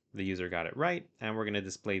if the user got it right, and we're going to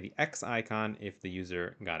display the X icon if the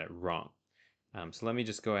user got it wrong. So let me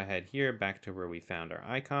just go ahead here back to where we found our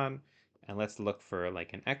icon, and let's look for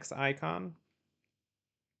like an X icon.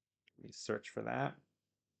 Let me search for that.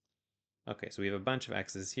 Okay, so we have a bunch of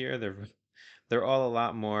X's here. They're all a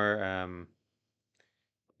lot more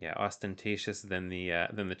yeah, ostentatious than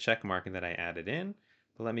the check mark that I added in.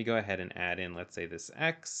 But let me go ahead and add in, let's say, this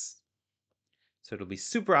X. So it'll be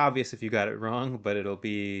super obvious if you got it wrong, but it'll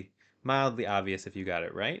be mildly obvious if you got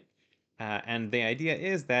it right. And the idea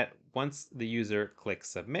is that once the user clicks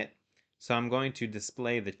submit, so I'm going to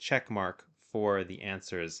display the check mark for the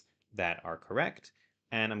answers that are correct,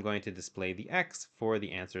 and I'm going to display the X for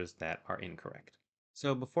the answers that are incorrect.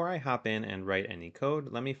 So before I hop in and write any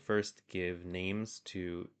code, let me first give names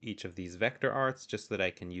to each of these vector arts just so that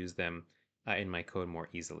I can use them in my code more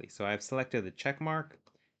easily. So I've selected the check mark,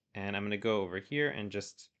 and I'm going to go over here and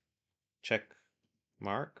just check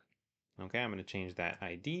mark. Okay, I'm going to change that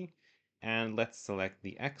ID, and let's select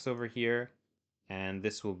the X over here, and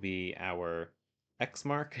this will be our X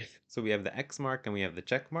mark. So we have the X mark and we have the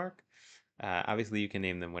check mark. Obviously, you can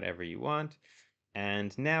name them whatever you want.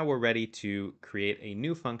 And now we're ready to create a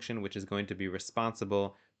new function which is going to be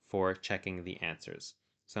responsible for checking the answers.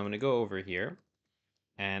 So I'm going to go over here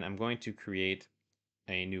and I'm going to create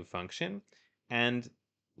a new function. And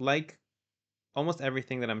like almost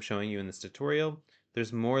everything that I'm showing you in this tutorial,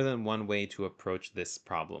 there's more than one way to approach this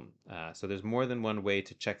problem. So there's more than one way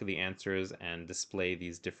to check the answers and display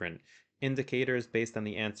these different indicators based on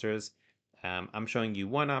the answers. I'm showing you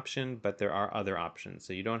one option, but there are other options.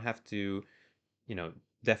 So you don't have to, you know,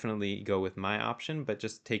 definitely go with my option, but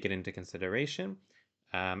just take it into consideration.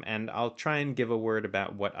 And I'll try and give a word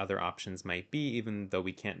about what other options might be, even though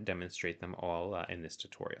we can't demonstrate them all in this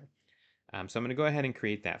tutorial. So I'm going to go ahead and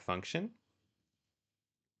create that function,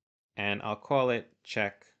 and I'll call it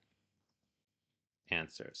check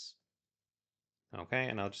answers. Okay,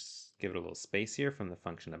 and I'll just give it a little space here from the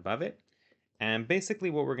function above it. And basically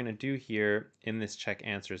what we're going to do here in this check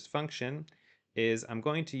answers function is I'm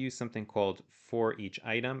going to use something called for each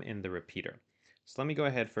item in the repeater. So let me go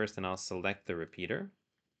ahead first and I'll select the repeater,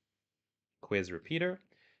 quiz repeater,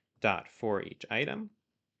 dot for each item.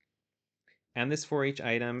 And this for each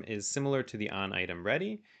item is similar to the on item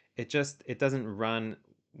ready. It doesn't run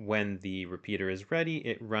when the repeater is ready.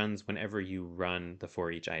 It runs whenever you run the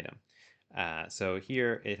for each item. So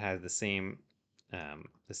here it has the same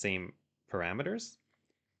parameters.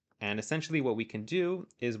 And essentially what we can do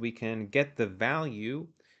is we can get the value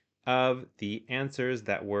of the answers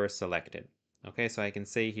that were selected. Okay, so I can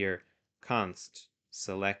say here const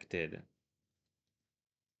selected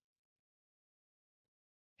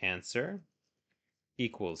answer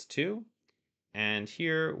equals 2. And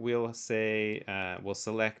here we'll say, we'll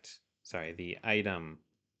select, sorry, the item.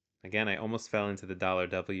 Again, I almost fell into the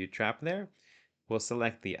 $W trap there. We'll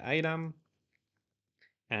select the item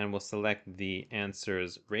and we'll select the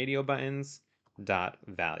answers radio buttons dot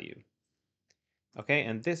value. Okay,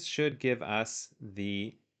 and this should give us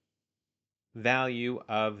the value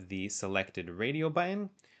of the selected radio button.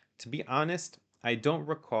 To be honest, I don't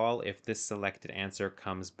recall if this selected answer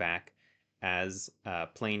comes back as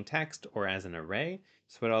plain text or as an array.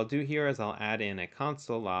 So what I'll do here is I'll add in a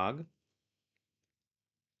console log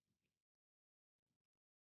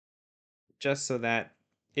just so that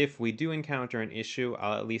if we do encounter an issue,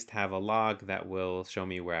 I'll at least have a log that will show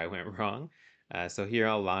me where I went wrong. So here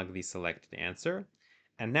I'll log the selected answer.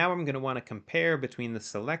 And now I'm going to want to compare between the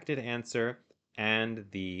selected answer and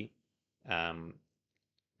um,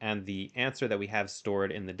 the answer that we have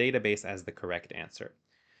stored in the database as the correct answer.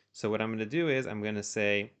 So what I'm going to do is I'm going to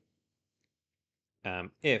say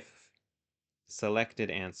if selected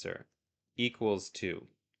answer equals to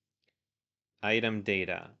item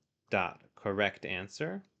data dot correct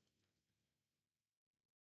answer.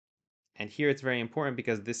 And here it's very important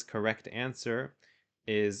because this correct answer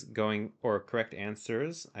is going, or correct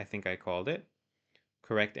answers, I think I called it,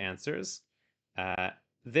 correct answers. Uh,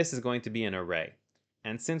 this is going to be an array.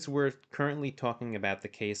 And since we're currently talking about the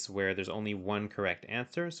case where there's only one correct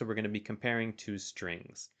answer, so we're going to be comparing two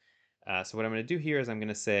strings. So what I'm going to do here is I'm going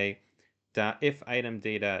to say if item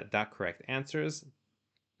data dot correct answers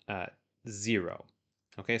 0.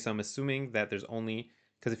 Okay, so I'm assuming that there's only,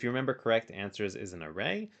 because if you remember, correct answers is an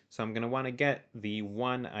array, so I'm going to want to get the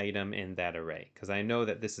one item in that array, because I know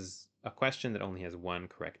that this is a question that only has one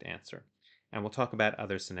correct answer. And we'll talk about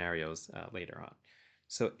other scenarios later on.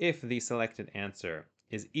 So if the selected answer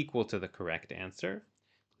is equal to the correct answer,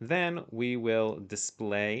 then we will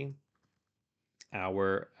display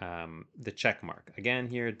our the check mark. Again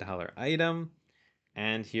here, $item,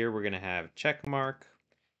 and here we're going to have check mark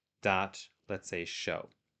dot, let's say, show.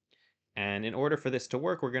 And in order for this to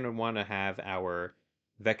work, we're going to want to have our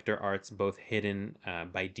vector arts both hidden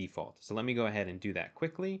by default. So let me go ahead and do that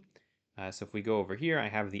quickly. So if we go over here, I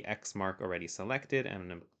have the X mark already selected, and I'm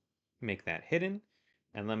going to make that hidden.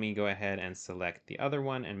 And let me go ahead and select the other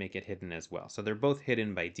one and make it hidden as well. So they're both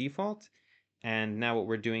hidden by default. And now what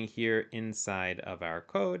we're doing here inside of our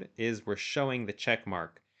code is we're showing the check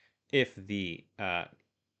mark if the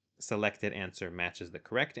selected answer matches the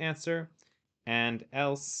correct answer, and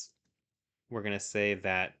else we're going to say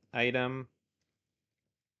that item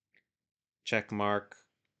check mark,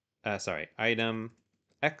 item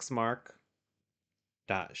X mark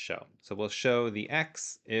dot show. So we'll show the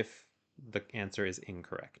X if the answer is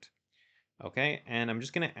incorrect. Okay, and I'm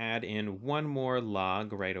just going to add in one more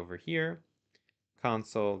log right over here,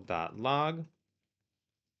 console.log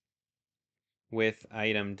with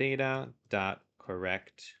item data dot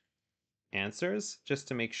correct answers, just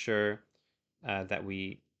to make sure that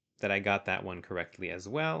I got that one correctly as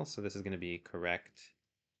well. So this is going to be correct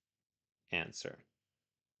answer.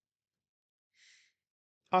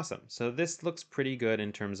 Awesome. So this looks pretty good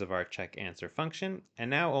in terms of our check answer function. And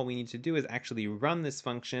now all we need to do is actually run this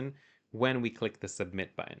function when we click the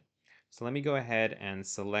submit button. So let me go ahead and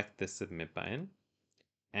select the submit button.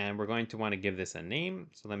 And we're going to want to give this a name.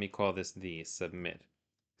 So let me call this the submit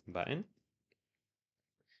button.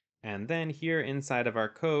 And then here inside of our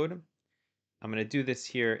code, I'm going to do this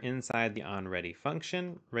here inside the onReady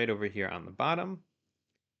function, right over here on the bottom.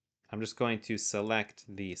 I'm just going to select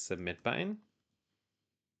the submit button,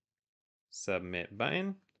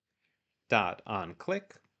 dot on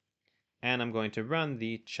click, and I'm going to run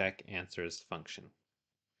the check answers function.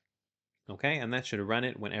 Okay, and that should run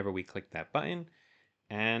it whenever we click that button,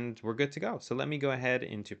 and we're good to go. So let me go ahead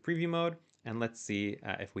into preview mode and let's see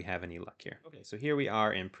if we have any luck here. Okay, so here we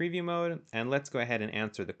are in preview mode, and let's go ahead and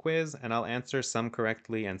answer the quiz, and I'll answer some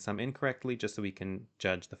correctly and some incorrectly just so we can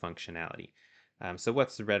judge the functionality. So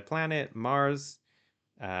what's the red planet? Mars.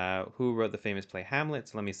 Who wrote the famous play Hamlet?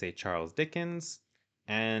 So let me say Charles Dickens.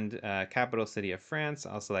 And capital city of France,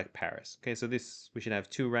 I'll select Paris. Okay, so this we should have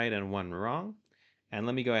 2 right and 1 wrong. And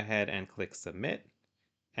let me go ahead and click submit.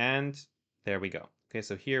 And there we go. Okay,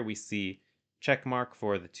 so here we see check mark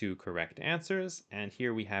for the 2 correct answers, and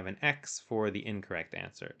here we have an X for the incorrect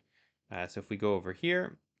answer. So if we go over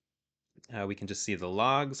here, we can just see the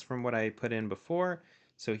logs from what I put in before.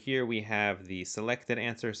 So here we have the selected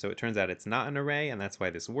answer. So it turns out it's not an array, and that's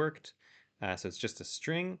why this worked. So it's just a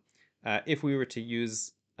string. If we were to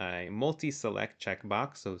use a multi-select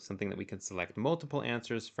checkbox, so something that we can select multiple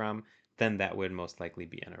answers from, then that would most likely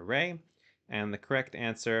be an array. And the correct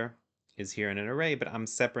answer is here in an array, but I'm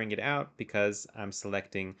separating it out because I'm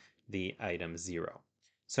selecting the item 0.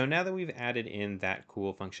 So now that we've added in that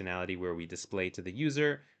cool functionality where we display to the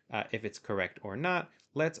user if it's correct or not,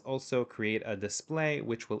 let's also create a display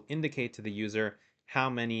which will indicate to the user how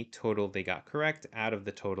many total they got correct out of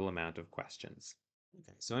the total amount of questions.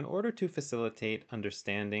 Okay, so in order to facilitate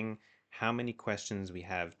understanding how many questions we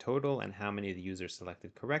have total and how many the user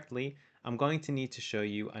selected correctly, I'm going to need to show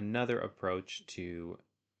you another approach to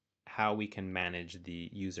how we can manage the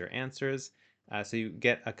user answers. So you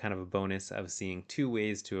get a kind of a bonus of seeing 2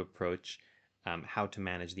 ways to approach how to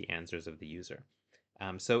manage the answers of the user.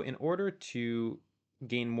 So in order to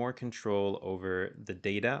gain more control over the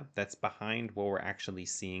data that's behind what we're actually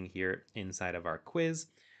seeing here inside of our quiz,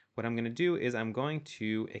 what I'm going to do is I'm going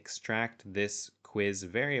to extract this quiz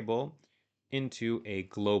variable into a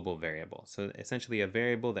global variable. So essentially a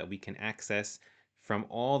variable that we can access from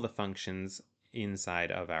all the functions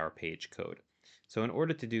inside of our page code. So in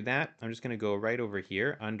order to do that, I'm just going to go right over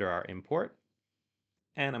here under our import,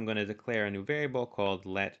 and I'm going to declare a new variable called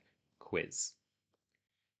letQuiz.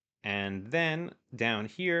 And then down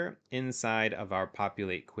here inside of our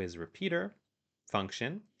populate quiz repeater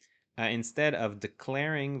function, instead of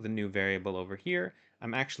declaring the new variable over here,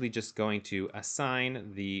 I'm actually just going to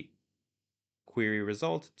assign the query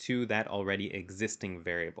result to that already existing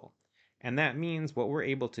variable. And that means what we're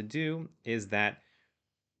able to do is that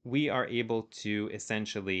we are able to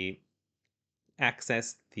essentially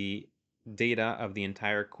access the data of the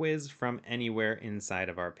entire quiz from anywhere inside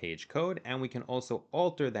of our page code, and we can also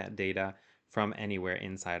alter that data from anywhere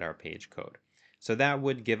inside our page code. So that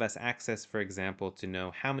would give us access, for example, to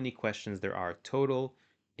know how many questions there are total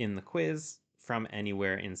in the quiz from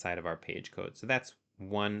anywhere inside of our page code. So that's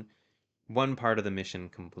one part of the mission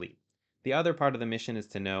complete. The other part of the mission is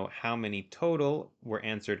to know how many total were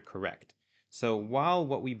answered correct. So while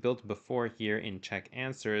what we built before here in check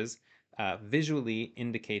answers visually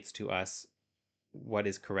indicates to us what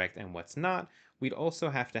is correct and what's not, we'd also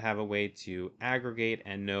have to have a way to aggregate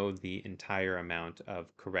and know the entire amount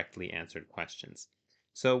of correctly answered questions.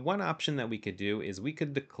 So one option that we could do is we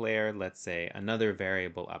could declare, let's say, another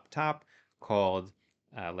variable up top called,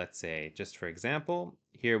 let's say, just for example,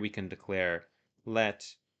 here we can declare let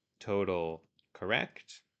total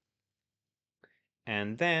correct.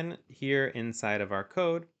 And then here inside of our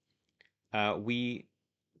code, we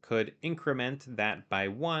could increment that by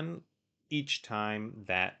 1 each time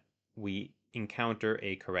that we encounter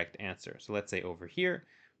a correct answer. So let's say over here,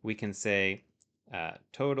 we can say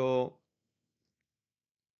total,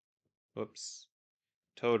 oops,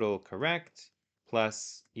 total correct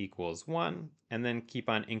plus equals 1, and then keep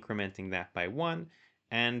on incrementing that by 1,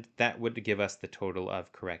 and that would give us the total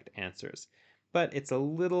of correct answers. But it's a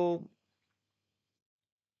little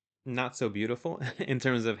not so beautiful in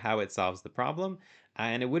terms of how it solves the problem.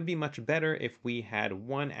 And it would be much better if we had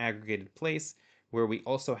one aggregated place where we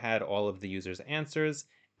also had all of the user's answers,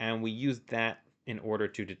 and we used that in order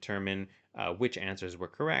to determine which answers were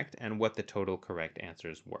correct and what the total correct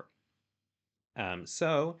answers were.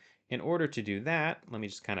 So in order to do that, let me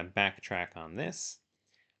just kind of backtrack on this.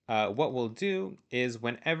 What we'll do is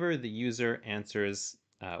whenever the user answers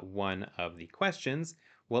one of the questions,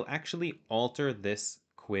 we'll actually alter this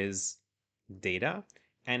quiz data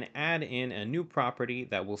and add in a new property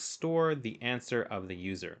that will store the answer of the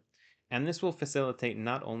user. And this will facilitate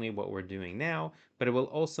not only what we're doing now, but it will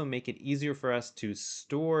also make it easier for us to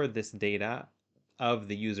store this data of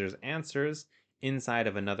the user's answers inside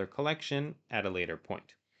of another collection at a later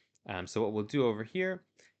point. So what we'll do over here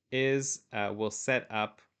is we'll set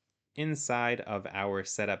up inside of our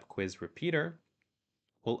setup quiz repeater.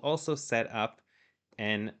 We'll also set up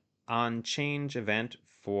an on change event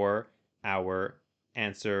for our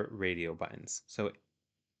answer radio buttons. So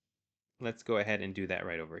let's go ahead and do that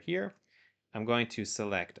right over here. I'm going to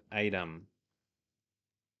select item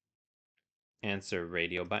answer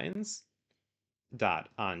radio buttons dot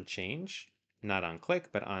on change, not on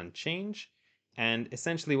click, but on change. And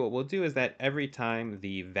essentially what we'll do is that every time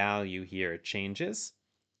the value here changes,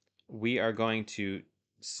 we are going to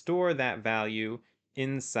store that value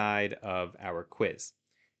inside of our quiz.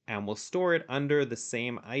 And we'll store it under the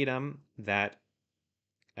same item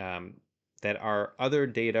um, that our other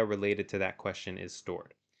data related to that question is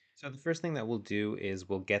stored. So the first thing that we'll do is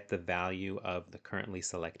we'll get the value of the currently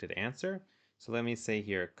selected answer. So let me say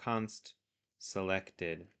here const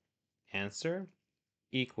selected answer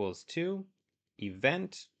equals to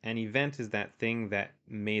event, and event is that thing that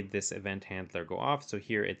made this event handler go off. So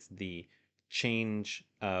here it's the change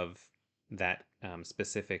of that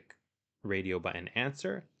specific radio button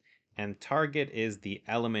answer, and target is the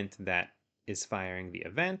element that is firing the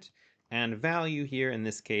event, and value here in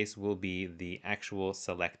this case will be the actual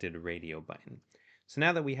selected radio button. So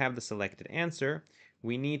now that we have the selected answer,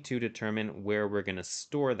 we need to determine where we're going to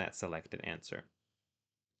store that selected answer.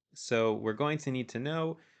 So we're going to need to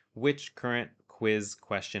know which current quiz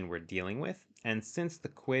question we're dealing with. And since the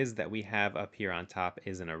quiz that we have up here on top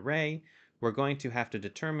is an array, we're going to have to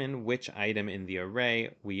determine which item in the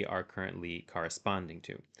array we are currently corresponding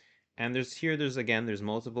to. And there's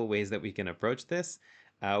multiple ways that we can approach this.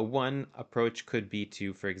 One approach could be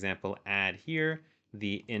to, for example, add here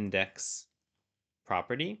the index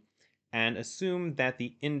property and assume that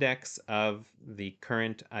the index of the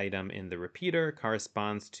current item in the repeater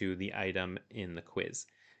corresponds to the item in the quiz.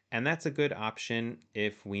 And that's a good option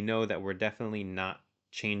if we know that we're definitely not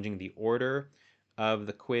changing the order of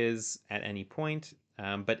the quiz at any point.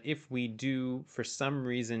 But if we do, for some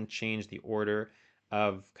reason, change the order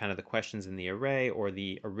of kind of the questions in the array or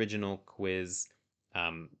the original quiz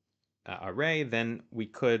um, array, then we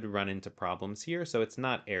could run into problems here. So it's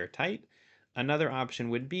not airtight. Another option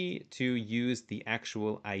would be to use the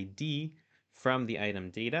actual ID from the item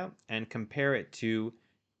data and compare it to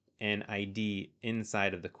an ID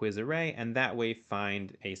inside of the quiz array, and that way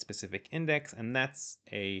find a specific index. And that's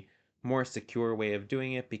a more secure way of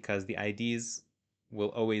doing it because the IDs will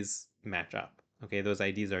always match up. Okay, those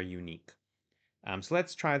IDs are unique. So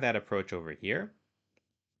let's try that approach over here.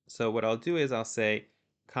 So what I'll do is I'll say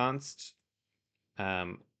const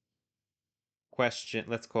um, question,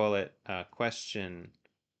 let's call it question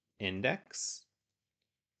index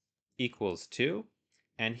equals 2.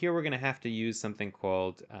 And here we're going to have to use something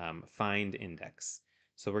called find index.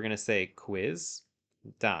 So we're going to say quiz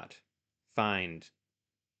dot find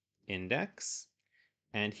index.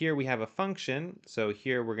 And here we have a function. So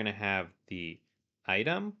here we're going to have the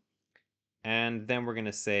item. And then we're going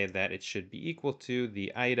to say that it should be equal to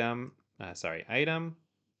the item.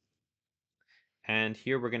 And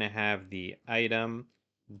here we're going to have the item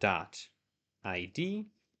dot ID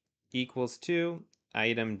equals to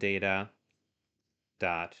item data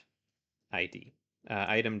dot ID,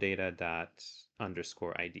 item data dot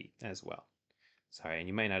underscore ID as well. Sorry, and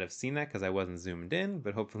you might not have seen that because I wasn't zoomed in,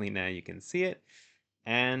 but hopefully now you can see it.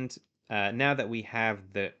 And now that we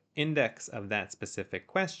have the index of that specific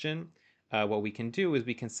question, what we can do is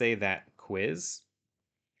we can say that quiz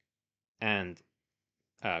and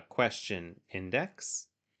question index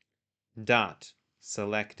dot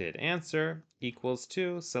selected answer equals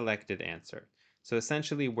to selected answer. So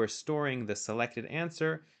essentially we're storing the selected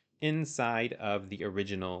answer inside of the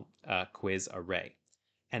original quiz array.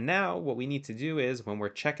 And now what we need to do is when we're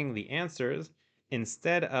checking the answers,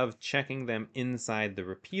 instead of checking them inside the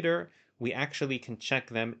repeater, we actually can check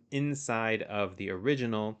them inside of the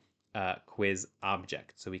original quiz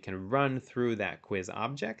object. So we can run through that quiz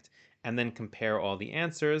object and then compare all the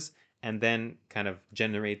answers and then kind of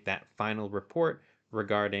generate that final report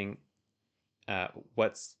regarding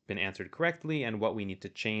what's been answered correctly and what we need to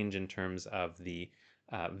change in terms of the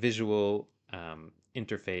visual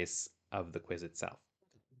interface of the quiz itself.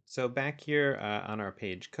 So back here on our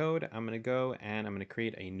page code, I'm going to go and I'm going to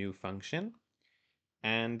create a new function.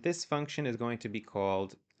 And this function is going to be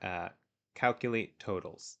called calculate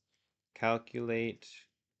totals. Calculate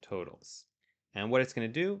totals. And what it's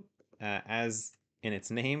going to do, as in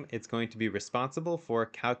its name, it's going to be responsible for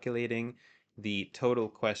calculating the total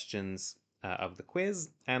questions of the quiz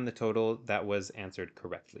and the total that was answered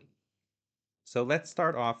correctly. So let's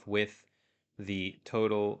start off with the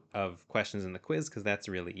total of questions in the quiz because that's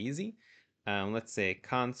really easy. Let's say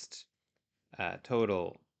const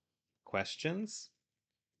total questions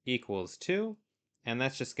equals 2, and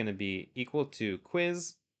that's just going to be equal to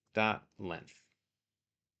quiz dot length.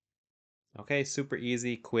 Okay, super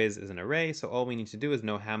easy. Quiz is an array, so all we need to do is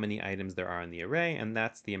know how many items there are in the array, and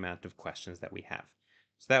that's the amount of questions that we have.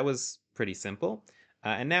 So that was pretty simple.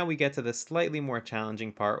 And now we get to the slightly more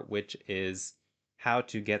challenging part, which is how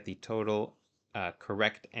to get the total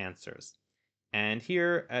correct answers. And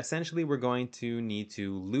here, essentially, we're going to need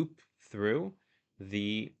to loop through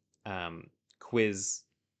the quiz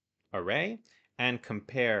array and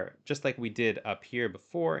compare, just like we did up here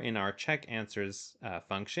before in our check answers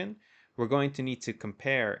function, we're going to need to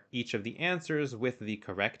compare each of the answers with the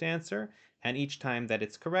correct answer. And each time that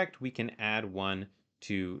it's correct, we can add 1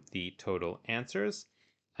 to the total answers.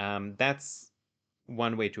 That's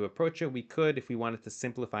one way to approach it. We could, if we wanted to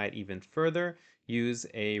simplify it even further, use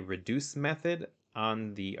a reduce method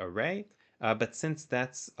on the array. But since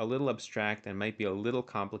that's a little abstract and might be a little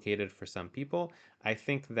complicated for some people, I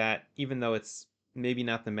think that even though it's maybe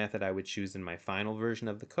not the method I would choose in my final version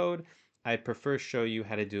of the code, I'd prefer show you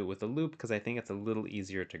how to do it with a loop because I think it's a little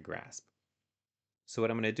easier to grasp. So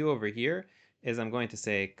what I'm going to do over here is I'm going to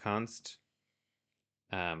say const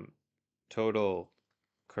total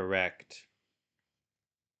correct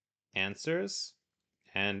answers.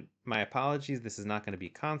 And my apologies, this is not going to be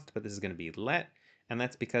const, but this is going to be let. And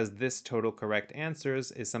that's because this total correct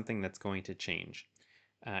answers is something that's going to change.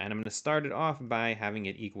 And I'm going to start it off by having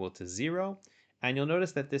it equal to 0. And you'll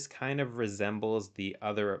notice that this kind of resembles the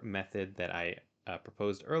other method that I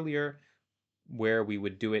proposed earlier, where we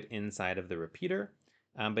would do it inside of the repeater.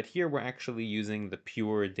 But here we're actually using the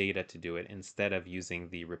pure data to do it instead of using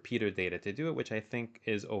the repeater data to do it, which I think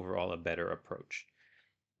is overall a better approach.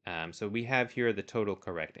 So we have here the total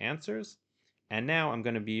correct answers. And now I'm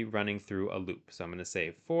going to be running through a loop. So I'm going to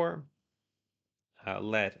say for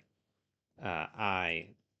let I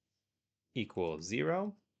equal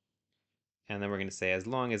 0. And then we're going to say as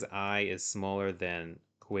long as I is smaller than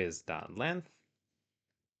quiz.length,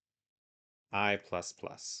 I plus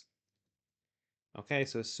plus. Okay,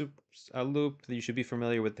 so a loop, you should be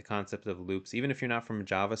familiar with the concept of loops. Even if you're not from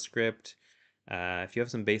JavaScript, if you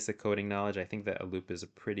have some basic coding knowledge, I think that a loop is a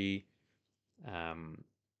um,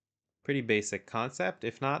 pretty basic concept.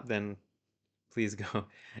 If not, then please go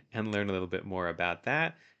and learn a little bit more about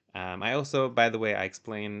that. I also, by the way, I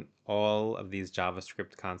explain all of these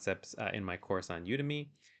JavaScript concepts in my course on Udemy.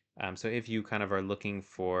 So if you kind of are looking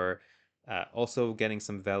for also getting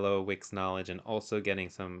some Velo, Wix knowledge, and also getting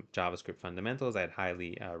some JavaScript fundamentals, I'd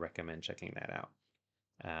highly recommend checking that out.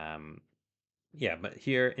 Yeah, but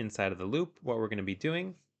here inside of the loop, what we're going to be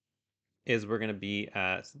doing is we're going to be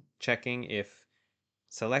checking if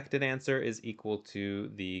selected answer is equal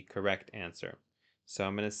to the correct answer. So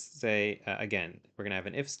I'm going to say, again, we're going to have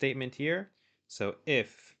an if statement here. So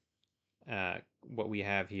if what we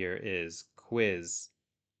have here is quiz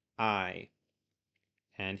I,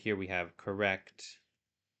 and here we have correct,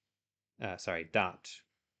 dot,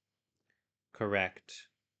 correct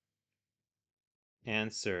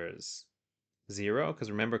answers 0,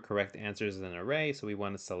 because remember correct answers is an array, so we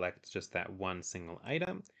want to select just that one single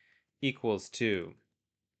item, equals to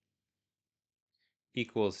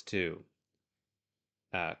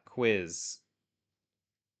quiz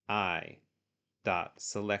I dot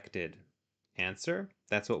selected answer.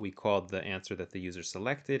 That's what we called the answer that the user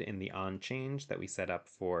selected in the on change that we set up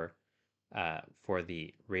for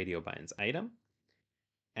the radio binds item.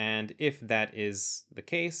 And if that is the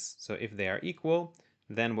case, so if they are equal,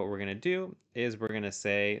 then what we're going to do is we're going to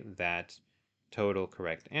say that total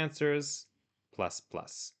correct answers plus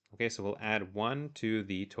plus. Okay, so we'll add 1 to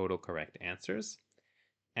the total correct answers.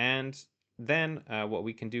 And then what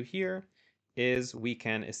we can do here is we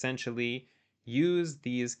can essentially use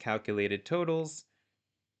these calculated totals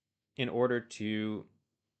in order to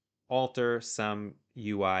alter some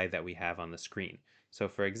UI that we have on the screen. So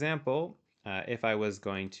for example, if I was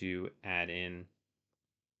going to add in,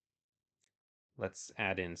 let's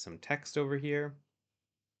add in some text over here.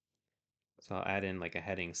 So I'll add in like a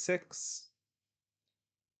heading 6,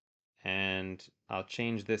 and I'll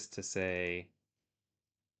change this to say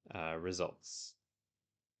results.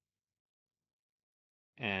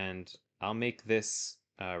 And I'll make this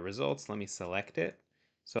results. Let me select it.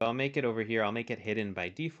 So I'll make it over here. I'll make it hidden by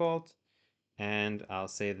default. And I'll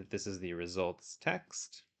say that this is the results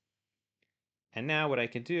text. And now what I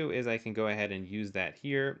can do is I can go ahead and use that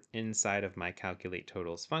here inside of my calculate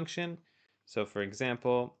totals function. So for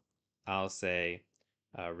example, I'll say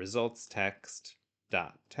results text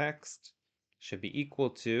dot text should be equal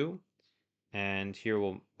to, and here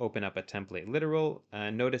we'll open up a template literal.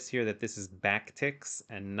 Notice here that this is backticks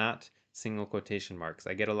and not single quotation marks.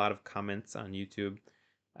 I get a lot of comments on YouTube,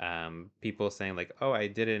 people saying like, oh, I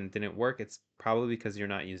did it and it didn't work. It's probably because you're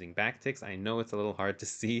not using backticks. I know it's a little hard to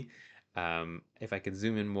see. If I could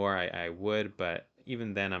zoom in more, I would, but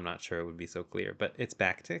even then I'm not sure it would be so clear. But it's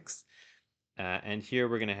backticks. And here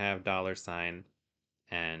we're going to have $sign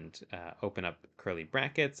and open up curly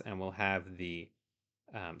brackets, and we'll have the,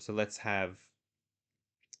 so let's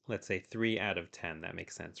say 3 out of 10. That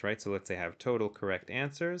makes sense, right? So let's say I have total correct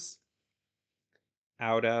answers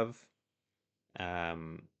out of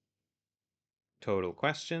um, total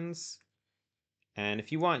questions. And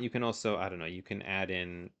if you want, you can also, I don't know, you can add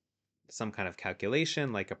in some kind of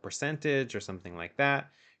calculation like a percentage or something like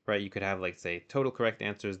that, right? You could have like, say, total correct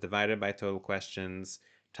answers divided by total questions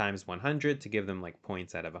times 100 to give them like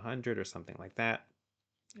points out of 100 or something like that.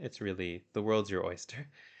 It's really, the world's your oyster.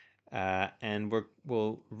 And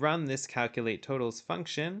we'll run this calculate totals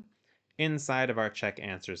function inside of our check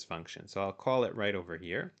answers function. So I'll call it right over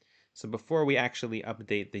here. So before we actually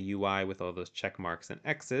update the UI with all those check marks and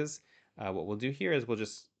X's, what we'll do here is we'll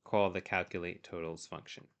just call the calculate totals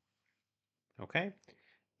function. Okay?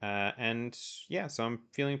 And yeah, so I'm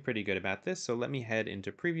feeling pretty good about this. So let me head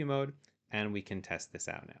into preview mode and we can test this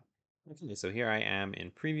out now. Okay, so here I am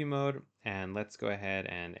in preview mode and let's go ahead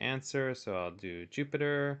and answer. So I'll do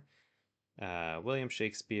Jupiter, William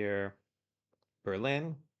Shakespeare,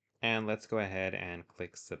 Berlin, and let's go ahead and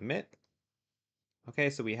click submit.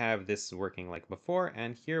 Okay, so we have this working like before,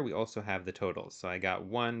 and here we also have the totals. So I got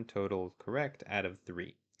 1 total correct out of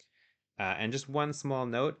 3. And just one small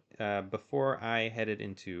note, before I headed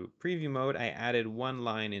into preview mode, I added one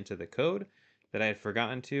line into the code that I had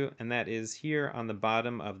forgotten to, and that is here on the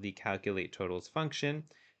bottom of the calculate totals function.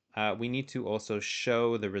 We need to also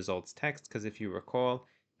show the results text, because if you recall,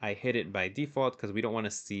 I hid it by default because we don't want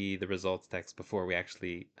to see the results text before we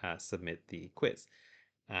actually submit the quiz.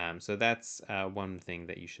 So that's one thing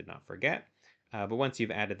that you should not forget. But once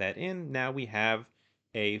you've added that in, now we have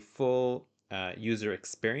a full user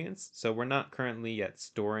experience. So we're not currently yet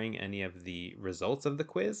storing any of the results of the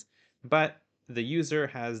quiz, but the user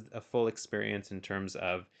has a full experience in terms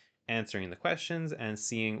of answering the questions and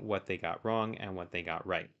seeing what they got wrong and what they got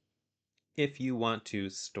right. If you want to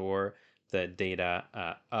store the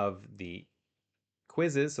data of the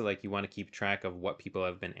quizzes, so like you want to keep track of what people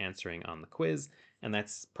have been answering on the quiz, and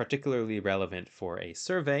that's particularly relevant for a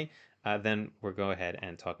survey, then we'll go ahead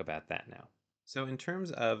and talk about that now. So in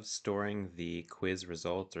terms of storing the quiz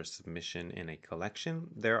results or submission in a collection,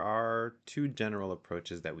 there are two general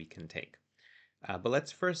approaches that we can take. But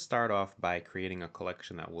let's first start off by creating a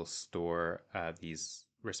collection that will store these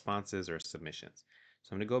responses or submissions. So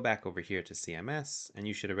I'm going to go back over here to CMS, and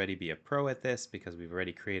you should already be a pro at this because we've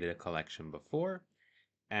already created a collection before.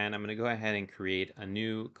 And I'm going to go ahead and create a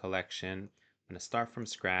new collection. I'm going to start from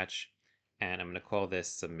scratch, and I'm going to call this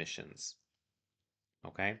submissions.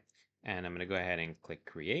 Okay, and I'm going to go ahead and click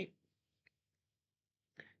create.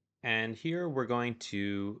 And here we're going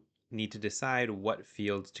to need to decide what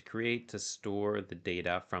fields to create to store the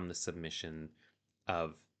data from the submission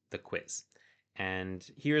of the quiz. And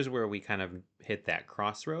here's where we kind of hit that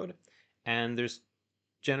crossroad. And there's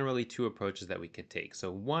generally two approaches that we could take. So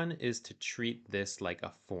one is to treat this like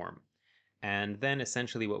a form. And then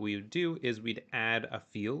essentially what we would do is we'd add a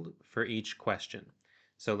field for each question.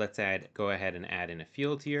 So let's go ahead and add in a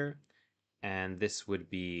field here. And this would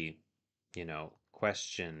be,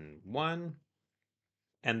 question 1.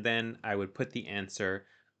 And then I would put the answer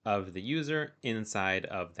of the user inside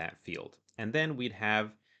of that field. And then we'd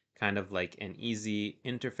have kind of like an easy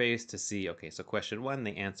interface to see, okay, so question 1,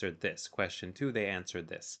 they answered this. Question 2, they answered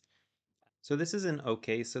this. So this is an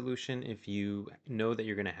okay solution if you know that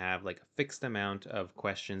you're going to have like a fixed amount of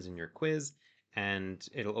questions in your quiz, and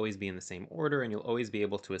it'll always be in the same order, and you'll always be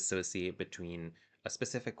able to associate between a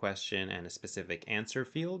specific question and a specific answer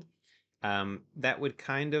field. That would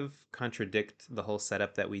kind of contradict the whole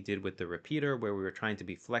setup that we did with the repeater, where we were trying to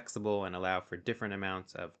be flexible and allow for different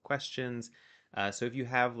amounts of questions. So if you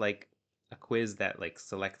have like a quiz that like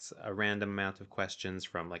selects a random amount of questions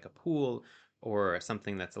from like a pool or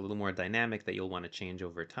something that's a little more dynamic that you'll want to change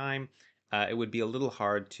over time, it would be a little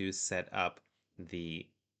hard to set up the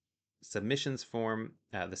submissions form,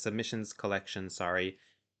 the submissions collection, sorry,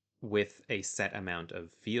 with a set amount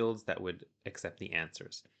of fields that would accept the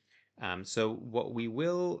answers. So what we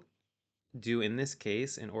will do in this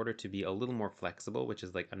case, in order to be a little more flexible, which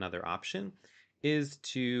is like another option, is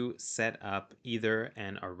to set up either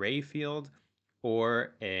an array field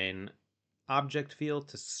or an object field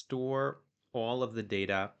to store all of the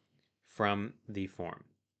data from the form,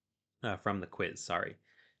 from the quiz, sorry.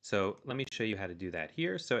 So let me show you how to do that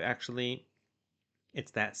here. So actually,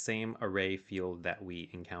 it's that same array field that we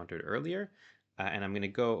encountered earlier. And I'm going to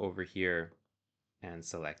go over here and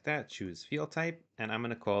select that, choose field type, and I'm going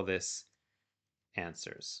to call this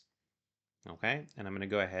answers. Okay, and I'm going to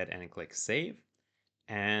go ahead and click save.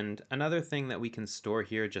 And another thing that we can store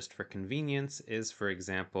here just for convenience is, for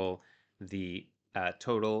example, the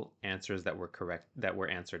total answers that were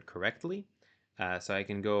answered correctly. So I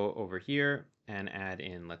can go over here and add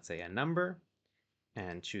in, let's say, a number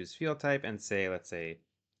and choose field type and say, let's say,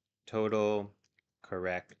 total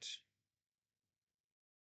correct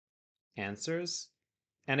answers.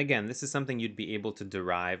 And again, this is something you'd be able to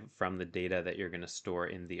derive from the data that you're going to store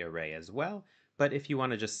in the array as well. But if you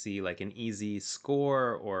want to just see like an easy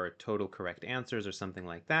score or total correct answers or something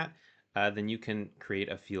like that, then you can create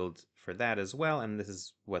a field for that as well. And this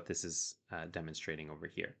is what this is demonstrating over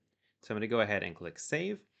here. So I'm going to go ahead and click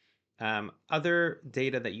save. Other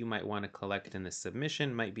data that you might want to collect in this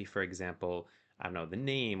submission might be, for example, I don't know, the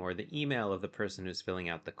name or the email of the person who's filling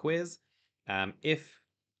out the quiz. If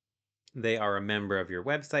they are a member of your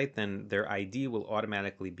website, then their ID will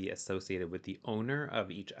automatically be associated with the owner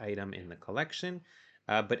of each item in the collection.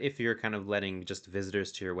 But if you're kind of letting just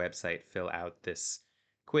visitors to your website fill out this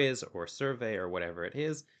quiz or survey or whatever it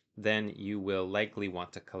is, then you will likely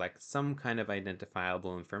want to collect some kind of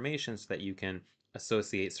identifiable information so that you can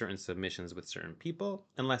associate certain submissions with certain people,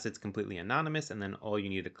 unless it's completely anonymous, and then all you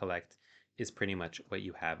need to collect is pretty much what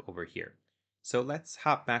you have over here. So let's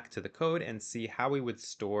hop back to the code and see how we would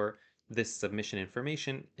store this submission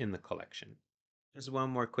information in the collection. There's one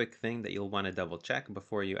more quick thing that you'll want to double check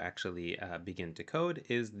before you actually begin to code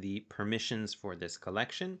is the permissions for this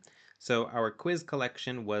collection. So our quiz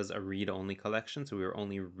collection was a read-only collection, so we were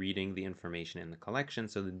only reading the information in the collection,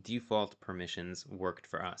 so the default permissions worked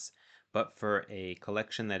for us. But for a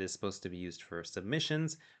collection that is supposed to be used for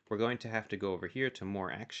submissions, we're going to have to go over here to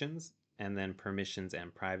More Actions, and then Permissions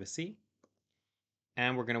and Privacy.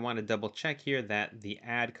 And we're going to want to double check here that the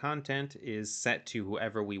add content is set to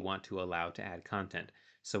whoever we want to allow to add content.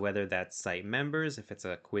 So whether that's site members, if it's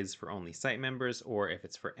a quiz for only site members, or if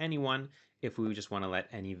it's for anyone, if we just want to let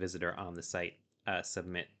any visitor on the site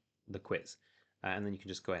submit the quiz. And then you can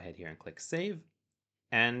just go ahead here and click save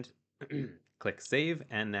and click save.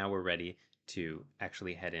 And now we're ready to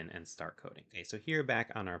actually head in and start coding. Okay, so here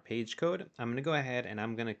back on our page code, I'm going to go ahead and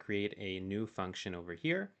I'm going to create a new function over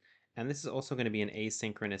here. And this is also going to be an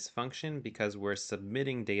asynchronous function because we're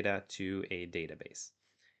submitting data to a database.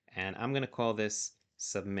 And I'm going to call this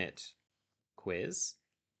submit quiz.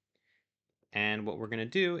 And what we're going to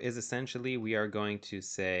do is essentially we are going to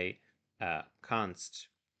say const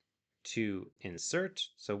to insert.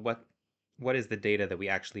 So what is the data that we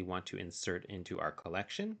actually want to insert into our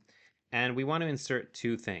collection? And we want to insert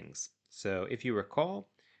two things. So if you recall,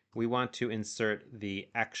 we want to insert the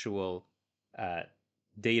actual uh,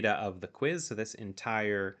 data of the quiz. So this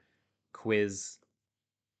entire quiz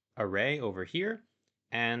array over here.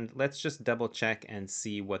 And let's just double check and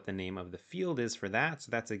see what the name of the field is for that. So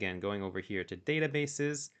that's again going over here to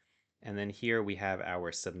databases. And then here we have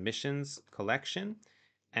our submissions collection.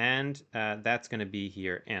 And that's going to be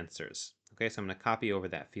here answers. Okay, so I'm going to copy over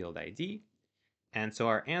that field ID. And so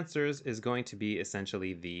our answers is going to be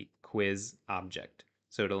essentially the quiz object.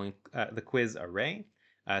 So it'll the quiz array.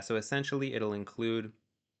 So essentially it'll include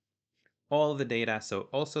all of the data, so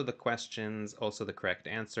also the questions, also the correct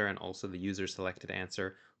answer, and also the user selected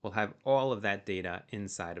answer. We'll have all of that data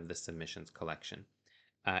inside of the submissions collection.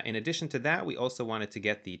 In addition to that, we also wanted to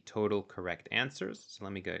get the total correct answers. So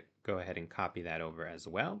let me go ahead and copy that over as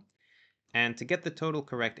well. And to get the total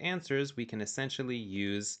correct answers, we can essentially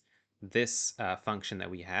use this function that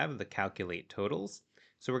we have, the calculate totals.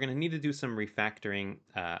 So we're going to need to do some refactoring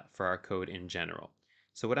for our code in general.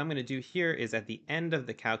 So what I'm going to do here is at the end of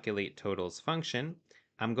the calculate totals function,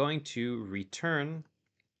 I'm going to return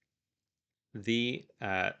the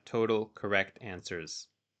total correct answers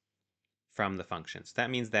from the function. So that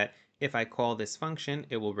means that if I call this function,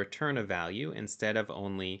 it will return a value instead of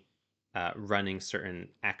only running certain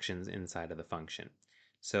actions inside of the function.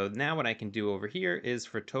 So now what I can do over here is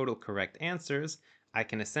for total correct answers, I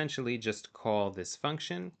can essentially just call this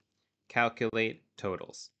function calculate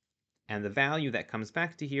totals. And the value that comes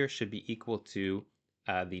back to here should be equal to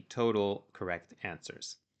the total correct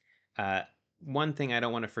answers. Uh, One thing I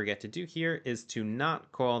don't want to forget to do here is to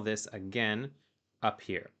not call this again up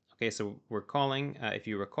here. Okay, so we're calling, if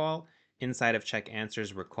you recall, inside of check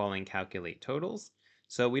answers, we're calling calculate totals.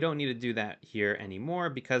 So we don't need to do that here anymore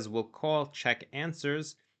because we'll call check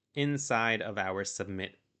answers inside of our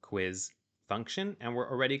submit quiz function, and we're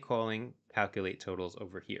already calling calculate totals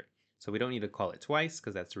over here. So we don't need to call it twice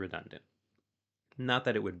because that's redundant. Not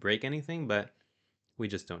that it would break anything, but we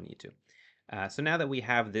just don't need to. So now that we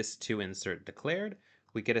have this to insert declared,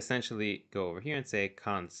 we could essentially go over here and say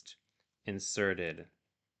const inserted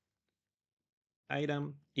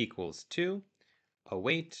item equals to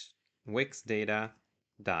await Wix data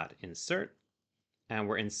dot insert, and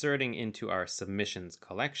we're inserting into our submissions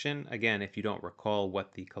collection. Again, if you don't recall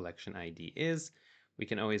what the collection ID is, we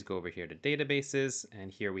can always go over here to databases,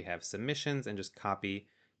 and here we have submissions, and just copy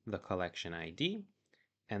the collection ID,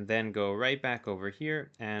 and then go right back over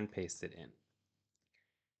here and paste it in.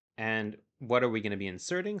 And what are we going to be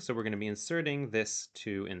inserting? So we're going to be inserting this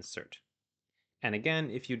to insert. And again,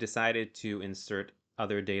 if you decided to insert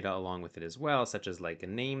other data along with it as well, such as like a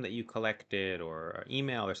name that you collected or an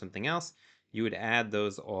email or something else, you would add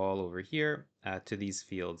those all over here to these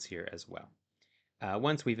fields here as well.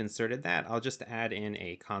 Once we've inserted that, I'll just add in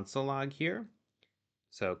a console log here.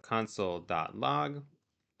 So console.log,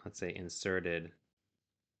 let's say inserted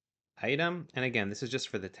item. And again, this is just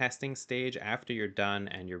for the testing stage. After you're done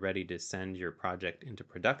and you're ready to send your project into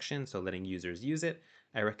production, so letting users use it,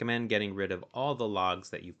 I recommend getting rid of all the logs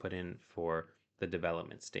that you put in for the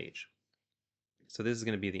development stage. So this is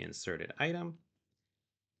going to be the inserted item.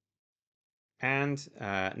 And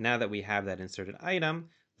now that we have that inserted item,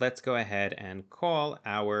 let's go ahead and call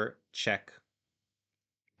our check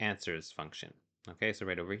answers function. Okay, so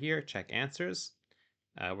right over here, check answers.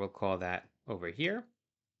 We'll call that over here.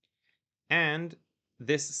 And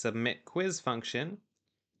this submit quiz function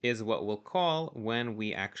is what we'll call when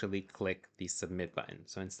we actually click the submit button.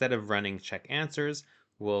 So instead of running check answers,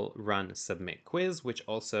 we'll run submit quiz, which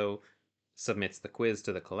also submits the quiz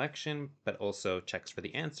to the collection, but also checks for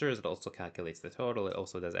the answers. It also calculates the total. It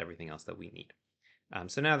also does everything else that we need.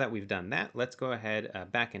 So now that we've done that, let's go ahead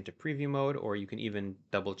back into preview mode, or you can even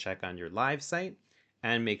double check on your live site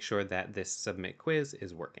and make sure that this submit quiz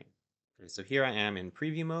is working. So here I am in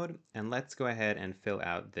preview mode, and let's go ahead and fill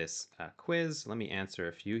out this quiz. Let me answer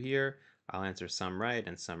a few here. I'll answer some right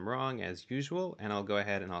and some wrong as usual, and I'll go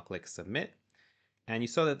ahead and I'll click submit. And you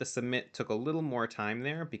saw that the submit took a little more time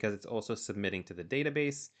there because it's also submitting to the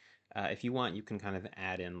database. If you want, you can kind of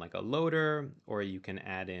add in like a loader, or you can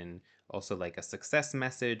add in also like a success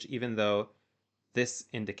message, even though this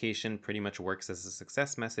indication pretty much works as a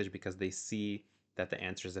success message because they see that the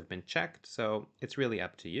answers have been checked. So it's really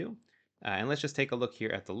up to you. And let's just take a look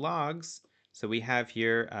here at the logs. So we have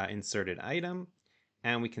here inserted item,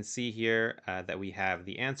 and we can see here that we have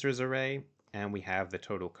the answers array and we have the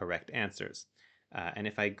total correct answers. And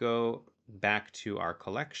if I go back to our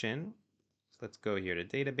collection, so let's go here to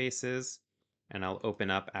databases, and I'll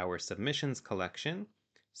open up our submissions collection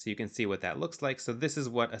so you can see what that looks like. So this is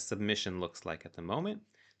what a submission looks like at the moment.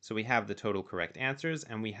 So we have the total correct answers,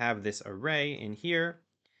 and we have this array in here,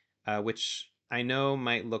 which I know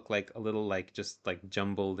might look like a little like just like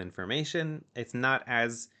jumbled information. It's not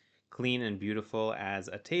as clean and beautiful as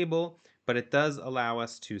a table, but it does allow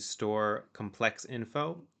us to store complex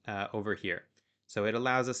info over here. So it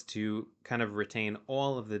allows us to kind of retain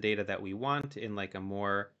all of the data that we want in like a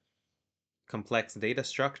more complex data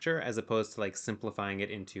structure as opposed to like simplifying it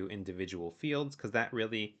into individual fields, because that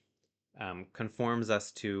really conforms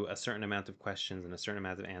us to a certain amount of questions and a certain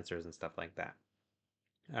amount of answers and stuff like that.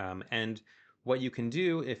 And what you can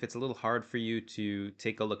do if it's a little hard for you to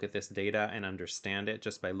take a look at this data and understand it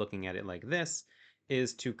just by looking at it like this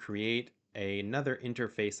is to create another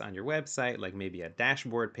interface on your website, like maybe a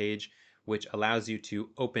dashboard page, which allows you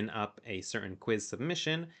to open up a certain quiz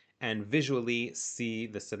submission and visually see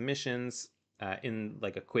the submissions in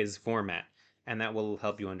like a quiz format. And that will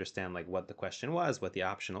help you understand like what the question was, what the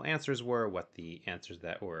optional answers were, what the answers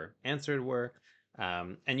that were answered were.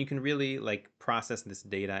 And you can really like process this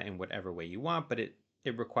data in whatever way you want, but it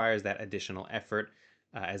requires that additional effort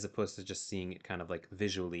as opposed to just seeing it kind of like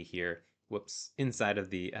visually here, whoops, inside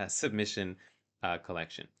of the submission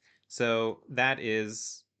collection. So that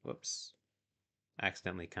is, whoops, I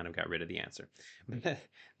accidentally kind of got rid of the answer.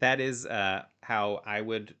 That is how I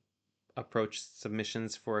would approach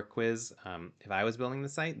submissions for a quiz if I was building the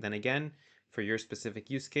site. Then again, for your specific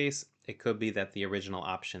use case, it could be that the original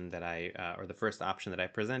option that or the first option that I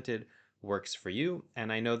presented works for you.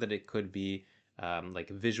 And I know that it could be like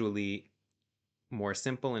visually more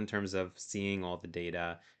simple in terms of seeing all the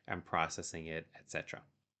data and processing it, etc.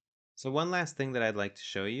 So one last thing that I'd like to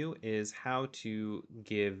show you is how to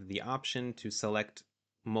give the option to select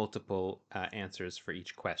multiple answers for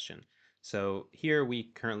each question. So here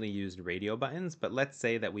we currently used radio buttons, but let's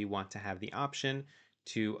say that we want to have the option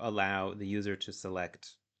to allow the user to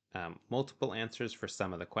select multiple answers for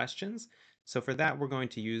some of the questions. So for that, we're going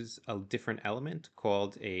to use a different element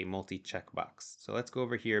called a multi-checkbox. So let's go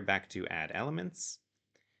over here back to add elements,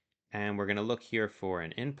 and we're going to look here for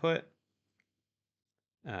an input.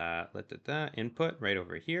 Input right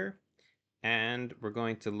over here. And we're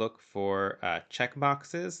going to look for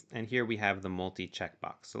checkboxes, and here we have the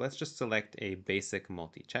multi-checkbox. So let's just select a basic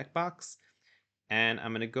multi-checkbox, and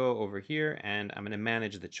I'm going to go over here and I'm going to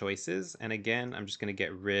manage the choices. And again, I'm just going to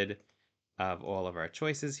get rid of all of our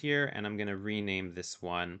choices here, and I'm going to rename this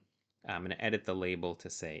one. I'm going to edit the label to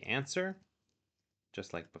say answer,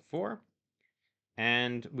 just like before.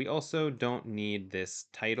 And we also don't need this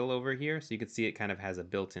title over here. So you can see it kind of has a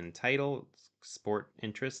built-in title, sport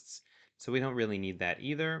interests. So we don't really need that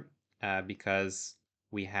either because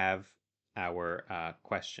we have our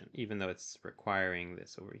question, even though it's requiring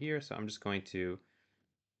this over here. So I'm just going to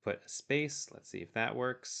put a space. Let's see if that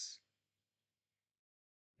works.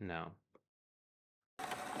 No.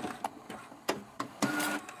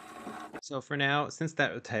 So for now, since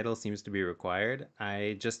that title seems to be required,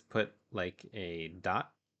 I just put like a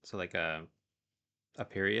dot, so like a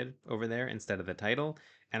period over there instead of the title,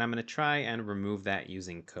 and I'm going to try and remove that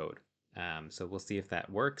using code. So we'll see if that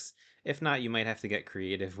works. If not, you might have to get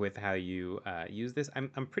creative with how you use this.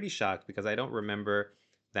 I'm pretty shocked because I don't remember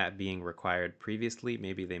that being required previously.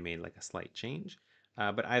 Maybe they made like a slight change.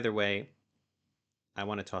 But either way, I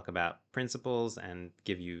want to talk about principles and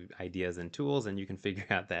give you ideas and tools, and you can figure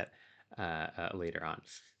out that later on.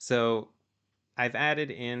 So I've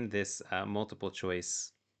added in this multiple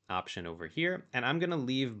choice option over here, and I'm going to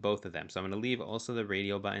leave both of them. So I'm going to leave also the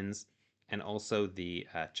radio buttons and also the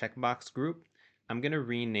checkbox group. I'm going to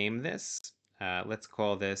rename this. Let's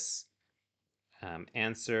call this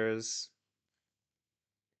answers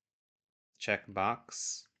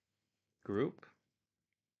checkbox group.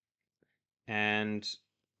 And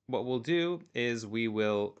what we'll do is we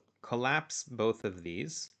will collapse both of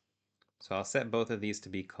these. So I'll set both of these to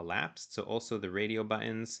be collapsed. So also the radio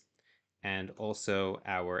buttons and also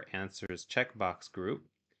our answers checkbox group.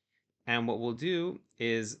 And what we'll do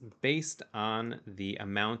is based on the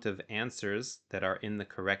amount of answers that are in the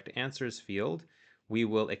correct answers field, we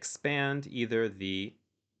will expand either the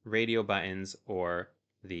radio buttons or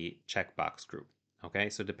the checkbox group. Okay,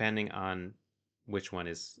 so depending on which one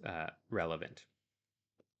is relevant.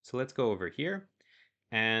 So let's go over here.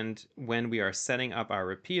 And when we are setting up our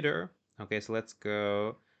repeater, okay, so let's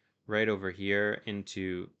go right over here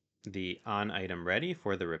into the on item ready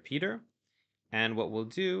for the repeater. And what we'll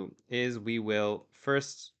do is we will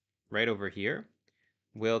first, right over here,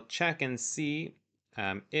 we'll check and see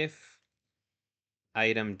if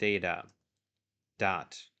item data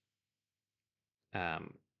dot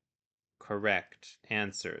correct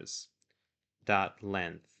answers dot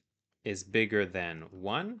length is bigger than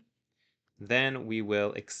 1, then we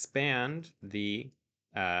will expand the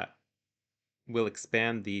checkboxes.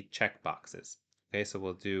 Okay, so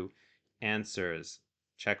we'll do answers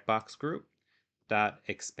checkbox group dot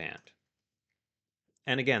expand.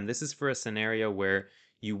 And again, this is for a scenario where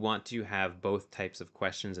you want to have both types of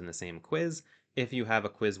questions in the same quiz. If you have a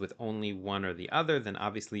quiz with only one or the other, then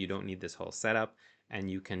obviously you don't need this whole setup,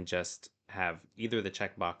 and you can just have either the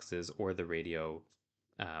checkboxes or the radio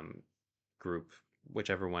group,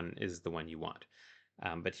 whichever one is the one you want.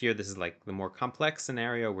 But here, this is like the more complex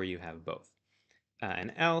scenario where you have both.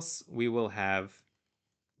 And else, we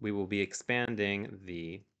will be expanding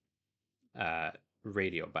the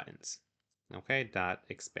radio buttons. Okay, dot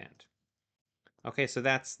expand. Okay, so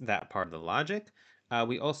that's that part of the logic.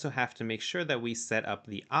 We also have to make sure that we set up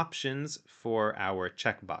the options for our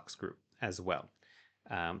checkbox group as well.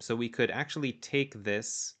 So we could actually take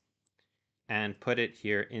this and put it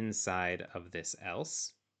here inside of this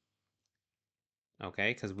else.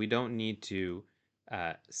 Okay, because we don't need to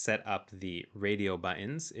set up the radio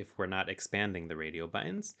buttons if we're not expanding the radio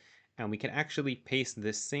buttons. And we can actually paste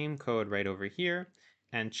this same code right over here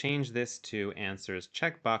and change this to answers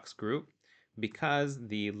checkbox group, because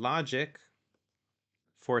the logic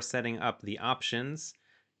for setting up the options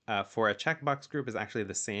for a checkbox group is actually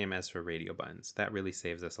the same as for radio buttons. That really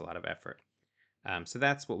saves us a lot of effort. So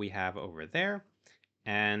that's what we have over there.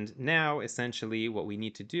 And now, essentially, what we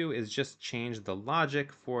need to do is just change the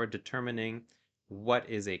logic for determining what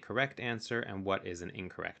is a correct answer and what is an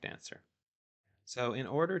incorrect answer. So in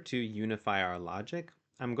order to unify our logic,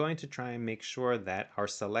 I'm going to try and make sure that our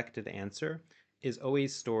selected answer is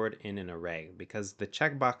always stored in an array, because the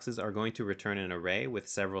checkboxes are going to return an array with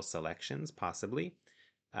several selections, possibly.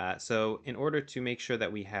 So in order to make sure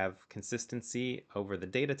that we have consistency over the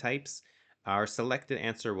data types, our selected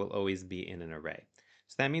answer will always be in an array.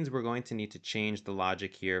 So that means we're going to need to change the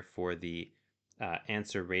logic here for the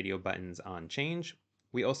answer radio buttons on change.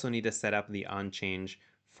 We also need to set up the on change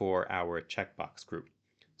for our checkbox group.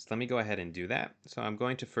 So let me go ahead and do that. So I'm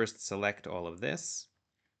going to first select all of this,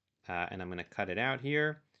 and I'm going to cut it out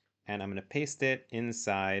here, and I'm going to paste it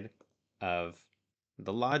inside of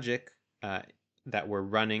the logic that we're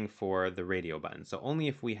running for the radio button. So only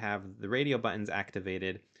if we have the radio buttons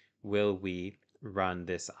activated will we run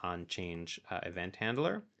this on change event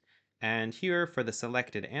handler. And here for the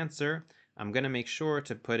selected answer, I'm going to make sure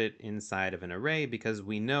to put it inside of an array because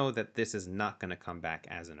we know that this is not going to come back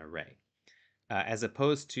as an array. As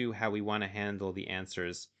opposed to how we want to handle the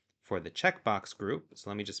answers for the checkbox group. So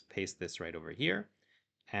let me just paste this right over here.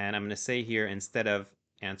 And I'm going to say here, instead of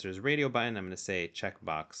answers radio button, I'm going to say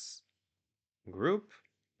checkbox group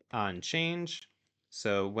on change.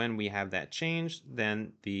 So when we have that changed,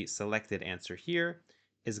 then the selected answer here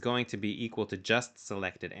is going to be equal to just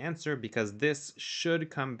selected answer because this should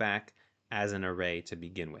come back as an array to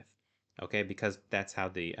begin with. Okay, because that's how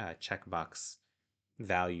the checkbox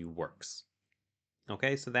value works.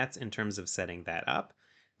 Okay, so that's in terms of setting that up.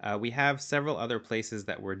 We have several other places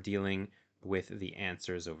that we're dealing with the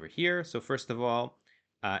answers over here. So first of all,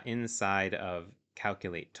 inside of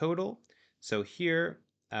calculate total. So here,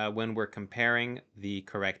 when we're comparing the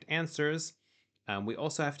correct answers, we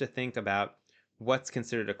also have to think about what's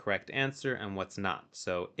considered a correct answer and what's not.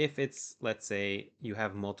 So if it's, let's say, you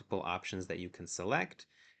have multiple options that you can select,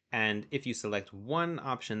 and if you select one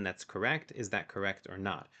option that's correct, is that correct or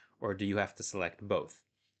not? Or do you have to select both?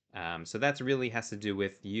 So that really has to do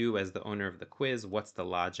with you as the owner of the quiz. What's the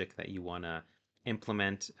logic that you want to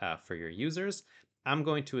implement for your users? I'm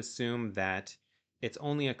going to assume that it's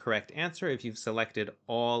only a correct answer if you've selected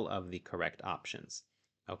all of the correct options.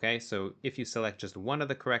 Okay, so if you select just one of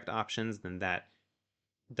the correct options, then that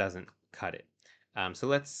doesn't cut it. So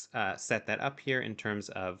let's set that up here in terms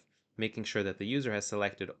of making sure that the user has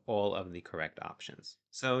selected all of the correct options.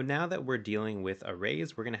 So now that we're dealing with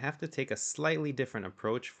arrays, we're going to have to take a slightly different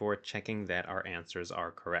approach for checking that our answers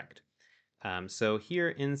are correct. So here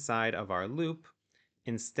inside of our loop,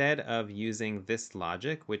 instead of using this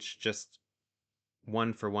logic, which just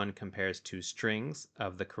one for one compares two strings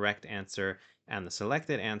of the correct answer and the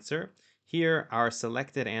selected answer, here our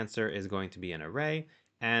selected answer is going to be an array,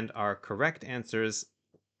 and our correct answers,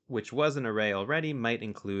 which was an array already, might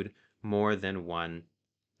include more than one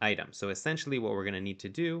item. So essentially what we're going to need to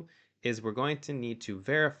do is we're going to need to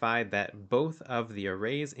verify that both of the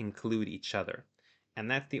arrays include each other. And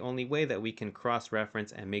that's the only way that we can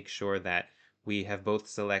cross-reference and make sure that we have both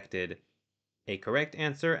selected a correct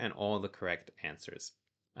answer and all the correct answers.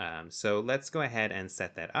 So let's go ahead and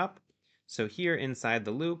set that up. So here inside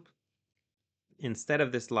the loop, instead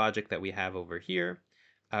of this logic that we have over here,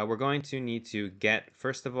 we're going to need to get,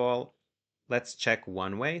 first of all, let's check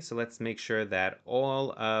one way. So let's make sure that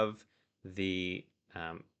all of the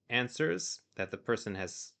answers that the person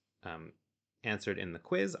has answered in the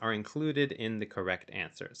quiz are included in the correct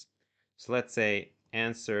answers. So let's say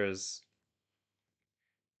answers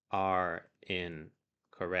are in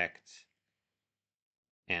correct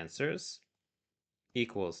answers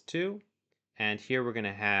equals 2. And here we're going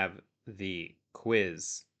to have the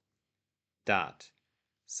quiz dot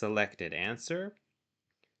selected answer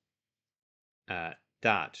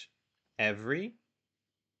dot every,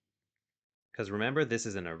 because remember this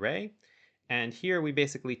is an array, and here we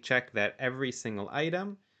basically check that every single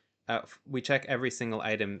item, we check every single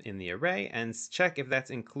item in the array and check if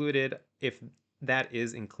that's included, if that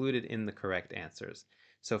is included in the correct answers.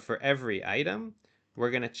 So for every item,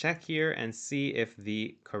 we're going to check here and see if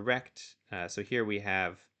the correct, so here we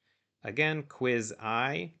have, again, quiz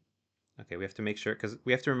I. Okay, we have to make sure, because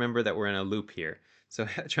we have to remember that we're in a loop here. So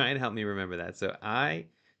try and help me remember that. So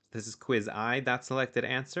this is quiz I dot selected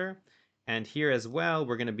answer. And here as well,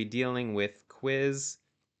 we're going to be dealing with quiz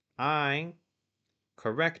I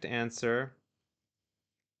correct answer,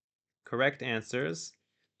 correct answers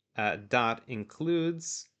dot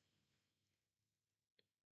includes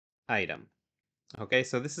item. Okay,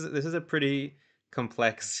 so this is a pretty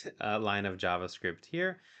complex line of JavaScript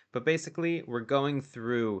here, but basically we're going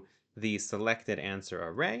through the selected answer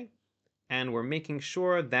array, and we're making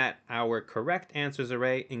sure that our correct answers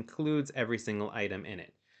array includes every single item in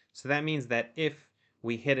it. So that means that if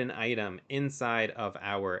we hit an item inside of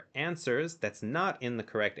our answers that's not in the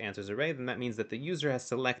correct answers array, then that means that the user has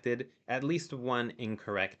selected at least one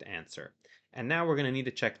incorrect answer. And now we're going to need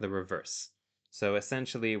to check the reverse. So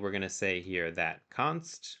essentially we're going to say here that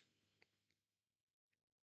const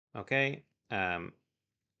Okay,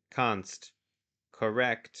 const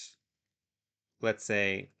correct. Let's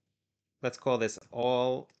say, let's call this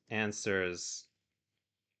all answers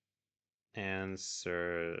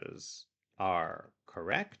are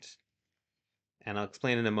correct. And I'll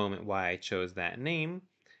explain in a moment why I chose that name.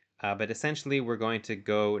 But essentially, we're going to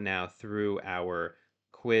go now through our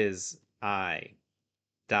quiz I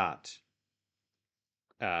dot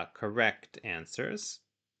correct answers.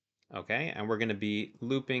 Okay, and we're going to be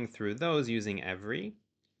looping through those using every.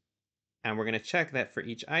 And we're going to check that for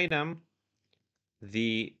each item,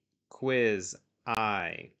 the quiz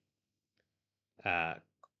I uh,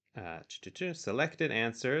 selected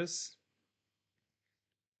answers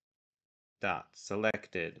dot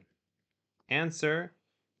selected answer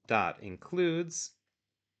dot includes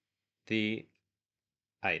the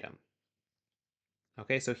item.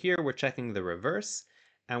 Okay, so here we're checking the reverse,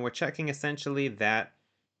 and we're checking essentially that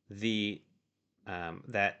the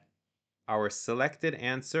that our selected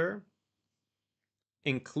answer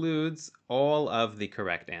includes all of the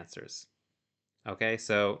correct answers. Okay,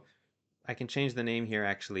 so I can change the name here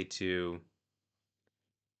actually to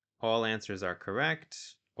all answers are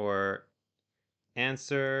correct, or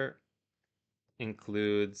answer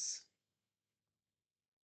includes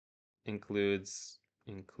includes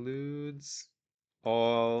includes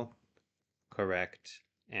all correct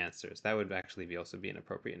answers. That would actually be also be an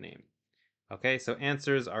appropriate name. Okay, so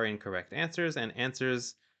answers are incorrect answers, and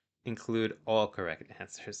answers include all correct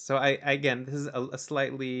answers. So again, this is a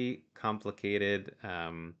slightly complicated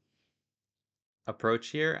approach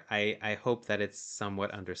here. I hope that it's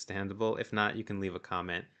somewhat understandable. If not, you can leave a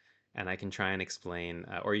comment and I can try and explain,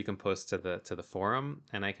 or you can post to the forum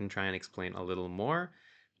and I can try and explain a little more.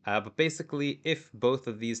 But basically, if both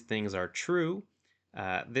of these things are true,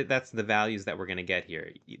 that's the values that we're going to get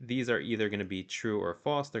here. These are either going to be true or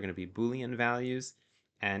false. They're going to be Boolean values.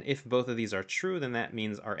 And if both of these are true, then that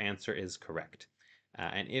means our answer is correct.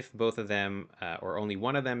 And if both of them, or only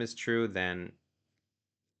one of them is true, then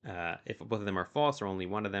if both of them are false or only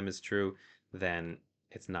one of them is true, then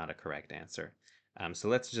it's not a correct answer. So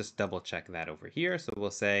let's just double check that over here. So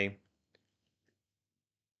we'll say,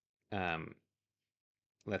 um,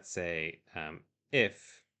 let's say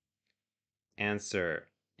if answer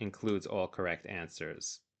includes all correct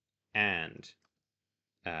answers and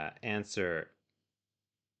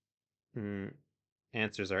mm,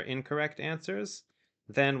 answers are incorrect answers,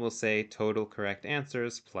 then we'll say total correct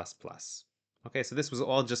answers plus plus. Okay, so this was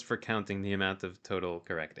all just for counting the amount of total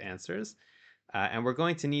correct answers. And we're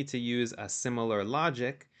going to need to use a similar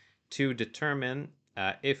logic to determine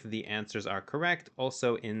if the answers are correct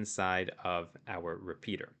also inside of our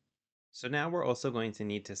repeater. So now we're also going to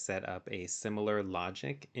need to set up a similar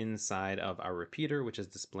logic inside of our repeater, which is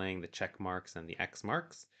displaying the check marks and the X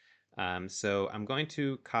marks. So I'm going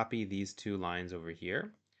to copy these two lines over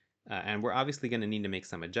here. And we're obviously going to need to make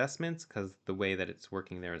some adjustments because the way that it's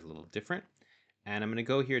working there is a little different. And I'm going to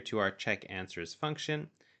go here to our check answers function.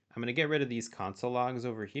 I'm going to get rid of these console logs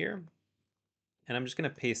over here. And I'm just going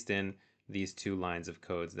to paste in these two lines of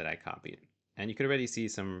codes that I copied. And you can already see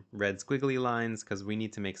some red squiggly lines because we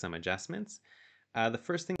need to make some adjustments. The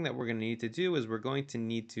first thing that we're going to need to do is we're going to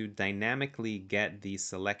need to dynamically get the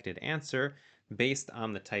selected answer based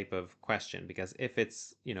on the type of question. Because if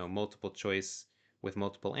it's, multiple choice with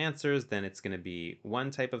multiple answers, then it's going to be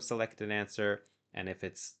one type of selected answer. And if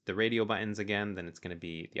it's the radio buttons again, then it's going to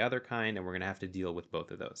be the other kind, and we're going to have to deal with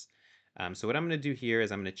both of those. So what I'm going to do here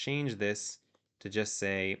is I'm going to change this to just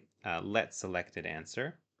say let selected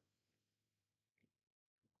answer.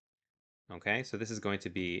 Okay, so this is going to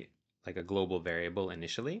be like a global variable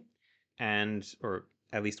initially, or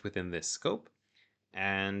at least within this scope.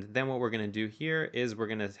 And then what we're going to do here is we're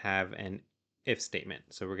going to have an if statement.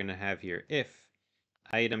 So we're going to have here if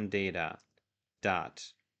item data dot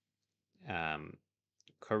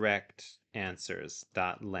correct answers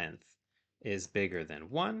dot length is bigger than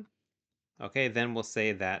 1. Okay, then we'll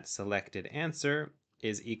say that selected answer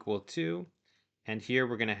is equal to, and here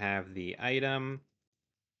we're going to have the item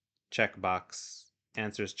checkbox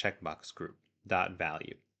answers checkbox group dot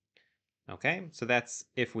value. Okay, so that's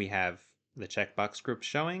if we have the checkbox group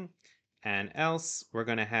showing, and else we're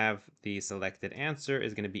going to have the selected answer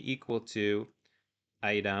is going to be equal to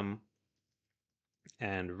item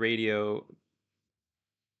and radio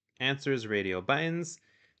answers radio buttons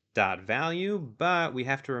dot value, but we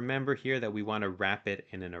have to remember here that we want to wrap it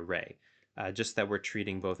in an array, just that we're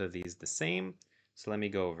treating both of these the same. So let me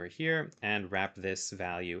go over here and wrap this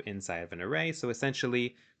value inside of an array. So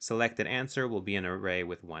essentially, selected answer will be an array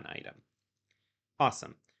with one item.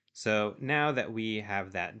 Awesome. So now that we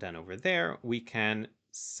have that done over there, we can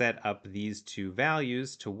set up these two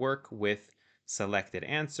values to work with selected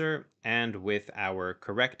answer and with our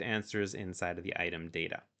correct answers inside of the item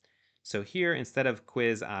data. So here, instead of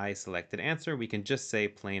quiz I selected answer, we can just say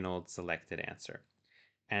plain old selected answer.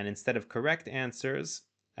 And instead of correct answers,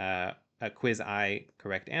 quiz I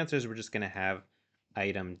correct answers, we're just going to have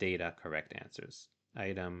item data correct answers.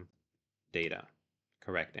 Item data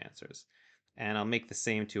correct answers. And I'll make the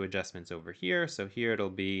same two adjustments over here. So here it'll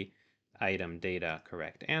be item data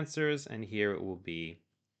correct answers, and here it will be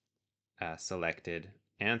selected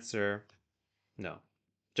answer. No,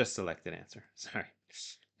 just selected answer. Sorry.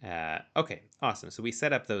 Okay, awesome. So we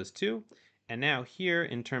set up those two. And now here,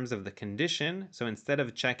 in terms of the condition, so instead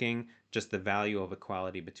of checking just the value of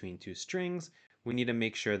equality between two strings, we need to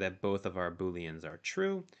make sure that both of our booleans are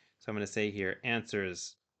true. So I'm going to say here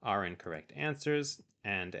answers are incorrect answers,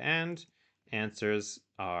 and answers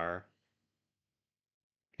are,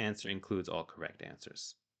 answer includes all correct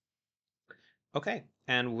answers. Okay,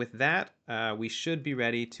 and with that, we should be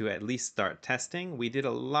ready to at least start testing. We did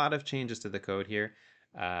a lot of changes to the code here.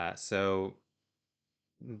 So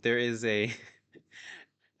there is a,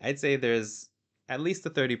 I'd say there's at least a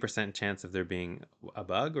 30% chance of there being a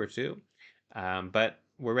bug or two. But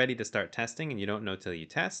we're ready to start testing, and you don't know till you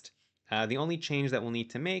test. The only change that we'll need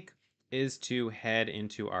to make is to head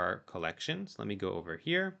into our collection. So let me go over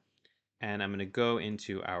here, and I'm going to go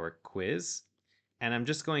into our quiz. And I'm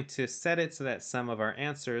just going to set it so that some of our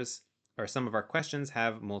answers or some of our questions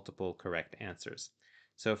have multiple correct answers.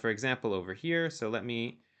 So for example, over here, so let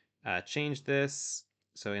me change this.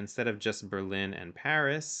 So instead of just Berlin and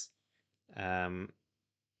Paris, um,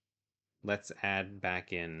 let's add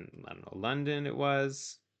back in, I don't know, London it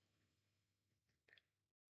was.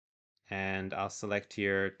 And I'll select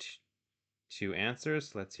here two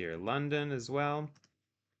answers. Let's hear London as well.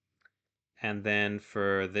 And then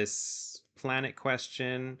for this planet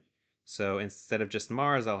question, so instead of just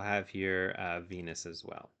Mars, I'll have here Venus as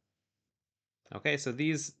well. Okay, so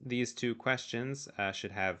these two questions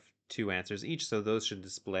should have two answers each, so those should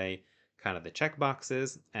display kind of the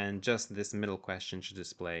checkboxes, and just this middle question should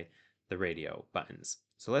display the radio buttons.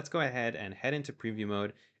 So let's go ahead and head into preview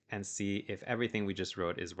mode and see if everything we just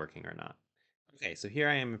wrote is working or not. Okay, so here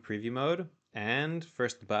I am in preview mode, and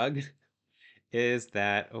first bug is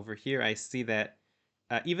that over here I see that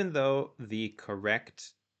even though the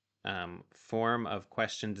correct form of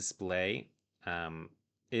question display um,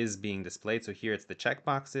 is being displayed, so here it's the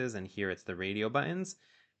checkboxes and here it's the radio buttons,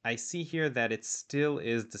 I see here that it still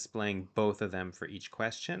is displaying both of them for each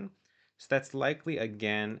question. So that's likely,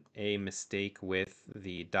 again, a mistake with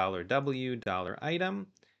the $W $item.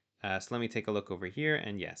 So let me take a look over here,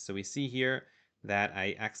 and yes, so we see here that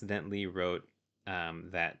I accidentally wrote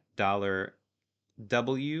that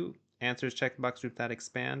 $W answers checkbox group that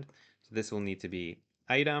expand. So this will need to be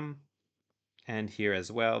item, and here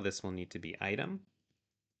as well, this will need to be item.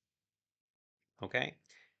 Okay,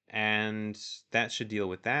 and that should deal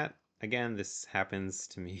with that. Again, this happens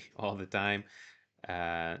to me all the time.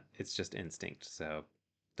 It's just instinct, so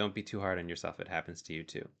don't be too hard on yourself. It happens to you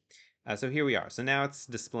too. So here we are. So now it's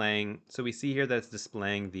displaying, so we see here that it's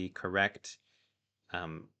displaying the correct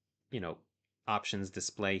um, options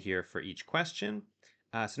display here for each question.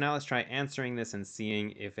 So now let's try answering this and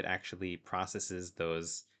seeing if it actually processes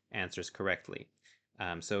those answers correctly.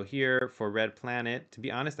 So here for Red Planet, to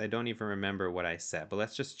be honest, I don't even remember what I said, but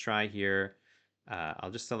let's just try here. I'll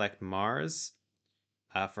just select Mars.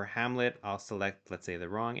 For Hamlet, I'll select, let's say, the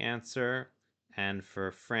wrong answer. And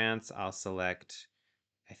for France, I'll select,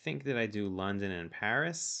 I think that I do London and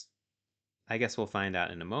Paris. I guess we'll find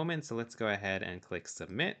out in a moment. So let's go ahead and click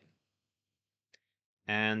Submit.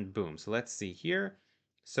 And boom. So let's see here.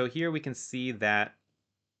 So here we can see that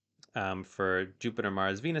for Jupiter,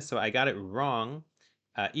 Mars, Venus, so I got it wrong,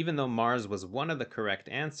 even though Mars was one of the correct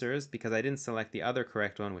answers because I didn't select the other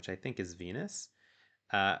correct one, which I think is Venus.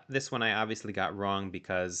 This one I obviously got wrong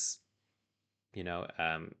because, you know,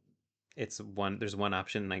 there's one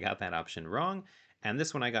option and I got that option wrong. And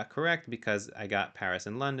this one I got correct because I got Paris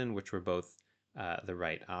and London, which were both the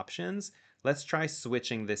right options. Let's try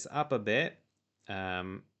switching this up a bit.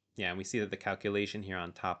 Yeah, and we see that the calculation here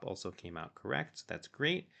on top also came out correct, so that's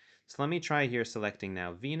great. So let me try here selecting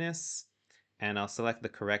now Venus, and I'll select the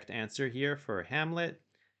correct answer here for Hamlet.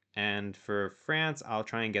 And for France, I'll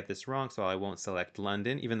try and get this wrong, so I won't select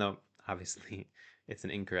London, even though obviously it's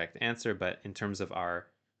an incorrect answer, but in terms of our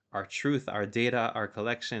truth, our data, our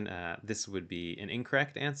collection, this would be an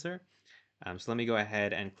incorrect answer. So let me go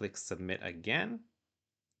ahead and click Submit again.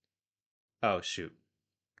 Oh, shoot.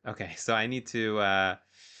 Okay, so I need to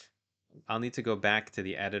I'll need to go back to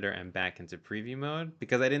the editor and back into preview mode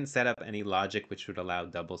because I didn't set up any logic which would allow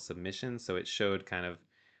double submission, so it showed kind of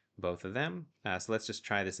both of them. So let's just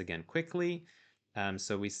try this again quickly.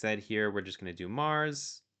 So we said here we're just going to do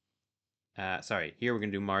Mars. Sorry, here we're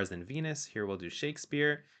going to do Mars and Venus. Here we'll do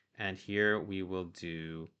Shakespeare. And here we will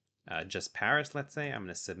do just Paris, let's say. I'm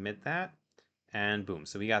going to submit that. And boom.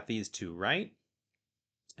 So we got these two right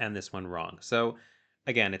and this one wrong. So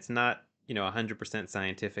again, it's not 100%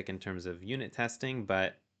 scientific in terms of unit testing,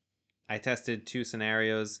 but I tested two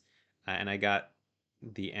scenarios and I got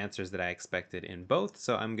the answers that I expected in both.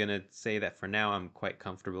 So I'm going to say that for now I'm quite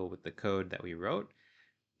comfortable with the code that we wrote.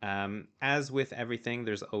 As with everything,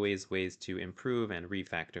 there's always ways to improve and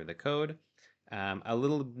refactor the code. A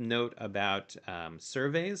little note about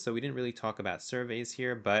surveys. So we didn't really talk about surveys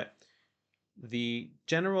here, but the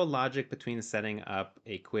general logic between setting up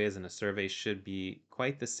a quiz and a survey should be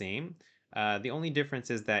quite the same. The only difference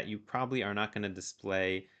is that you probably are not going to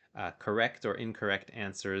display correct or incorrect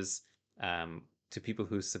answers to people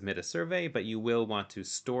who submit a survey, but you will want to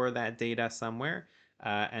store that data somewhere.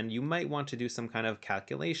 And you might want to do some kind of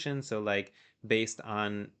calculation. So, like, based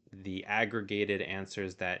on the aggregated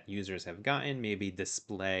answers that users have gotten, maybe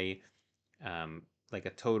display like a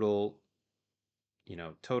total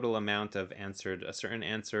amount of answered a certain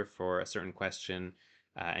answer for a certain question.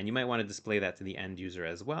 And you might want to display that to the end user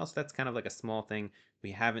as well. So that's kind of like a small thing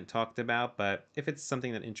we haven't talked about, but if it's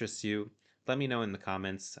something that interests you, let me know in the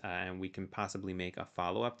comments and we can possibly make a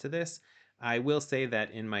follow-up to this. I will say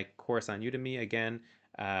that in my course on Udemy, again,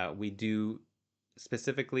 we do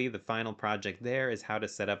specifically the final project there is how to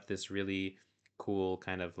set up this really cool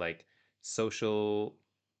kind of like social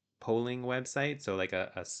polling website. So like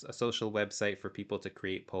a social website for people to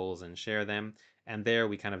create polls and share them. And there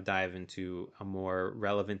we kind of dive into a more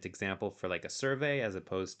relevant example for like a survey as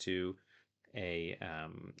opposed to a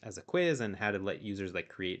as a quiz, and how to let users like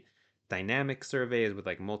create dynamic surveys with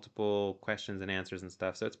like multiple questions and answers and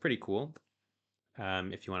stuff. So it's pretty cool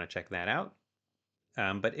if you want to check that out.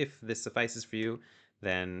 But if this suffices for you,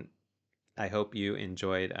 then I hope you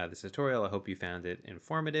enjoyed this tutorial. I hope you found it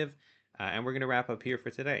informative. And we're going to wrap up here for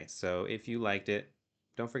today. So if you liked it,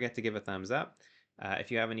 don't forget to give a thumbs up.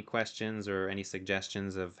 If you have any questions or any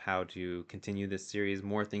suggestions of how to continue this series,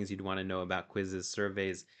 more things you'd want to know about quizzes,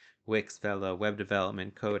 surveys, Wix, Vela, web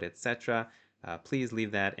development, code, etc., please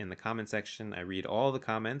leave that in the comment section. I read all the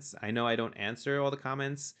comments. I know I don't answer all the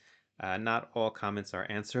comments. Not all comments are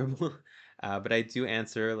answerable, but I do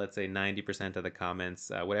answer, let's say, 90% of the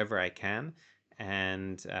comments, whatever I can.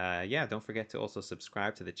 And yeah, don't forget to also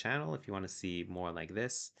subscribe to the channel if you want to see more like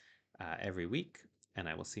this every week. And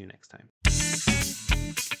I will see you next time.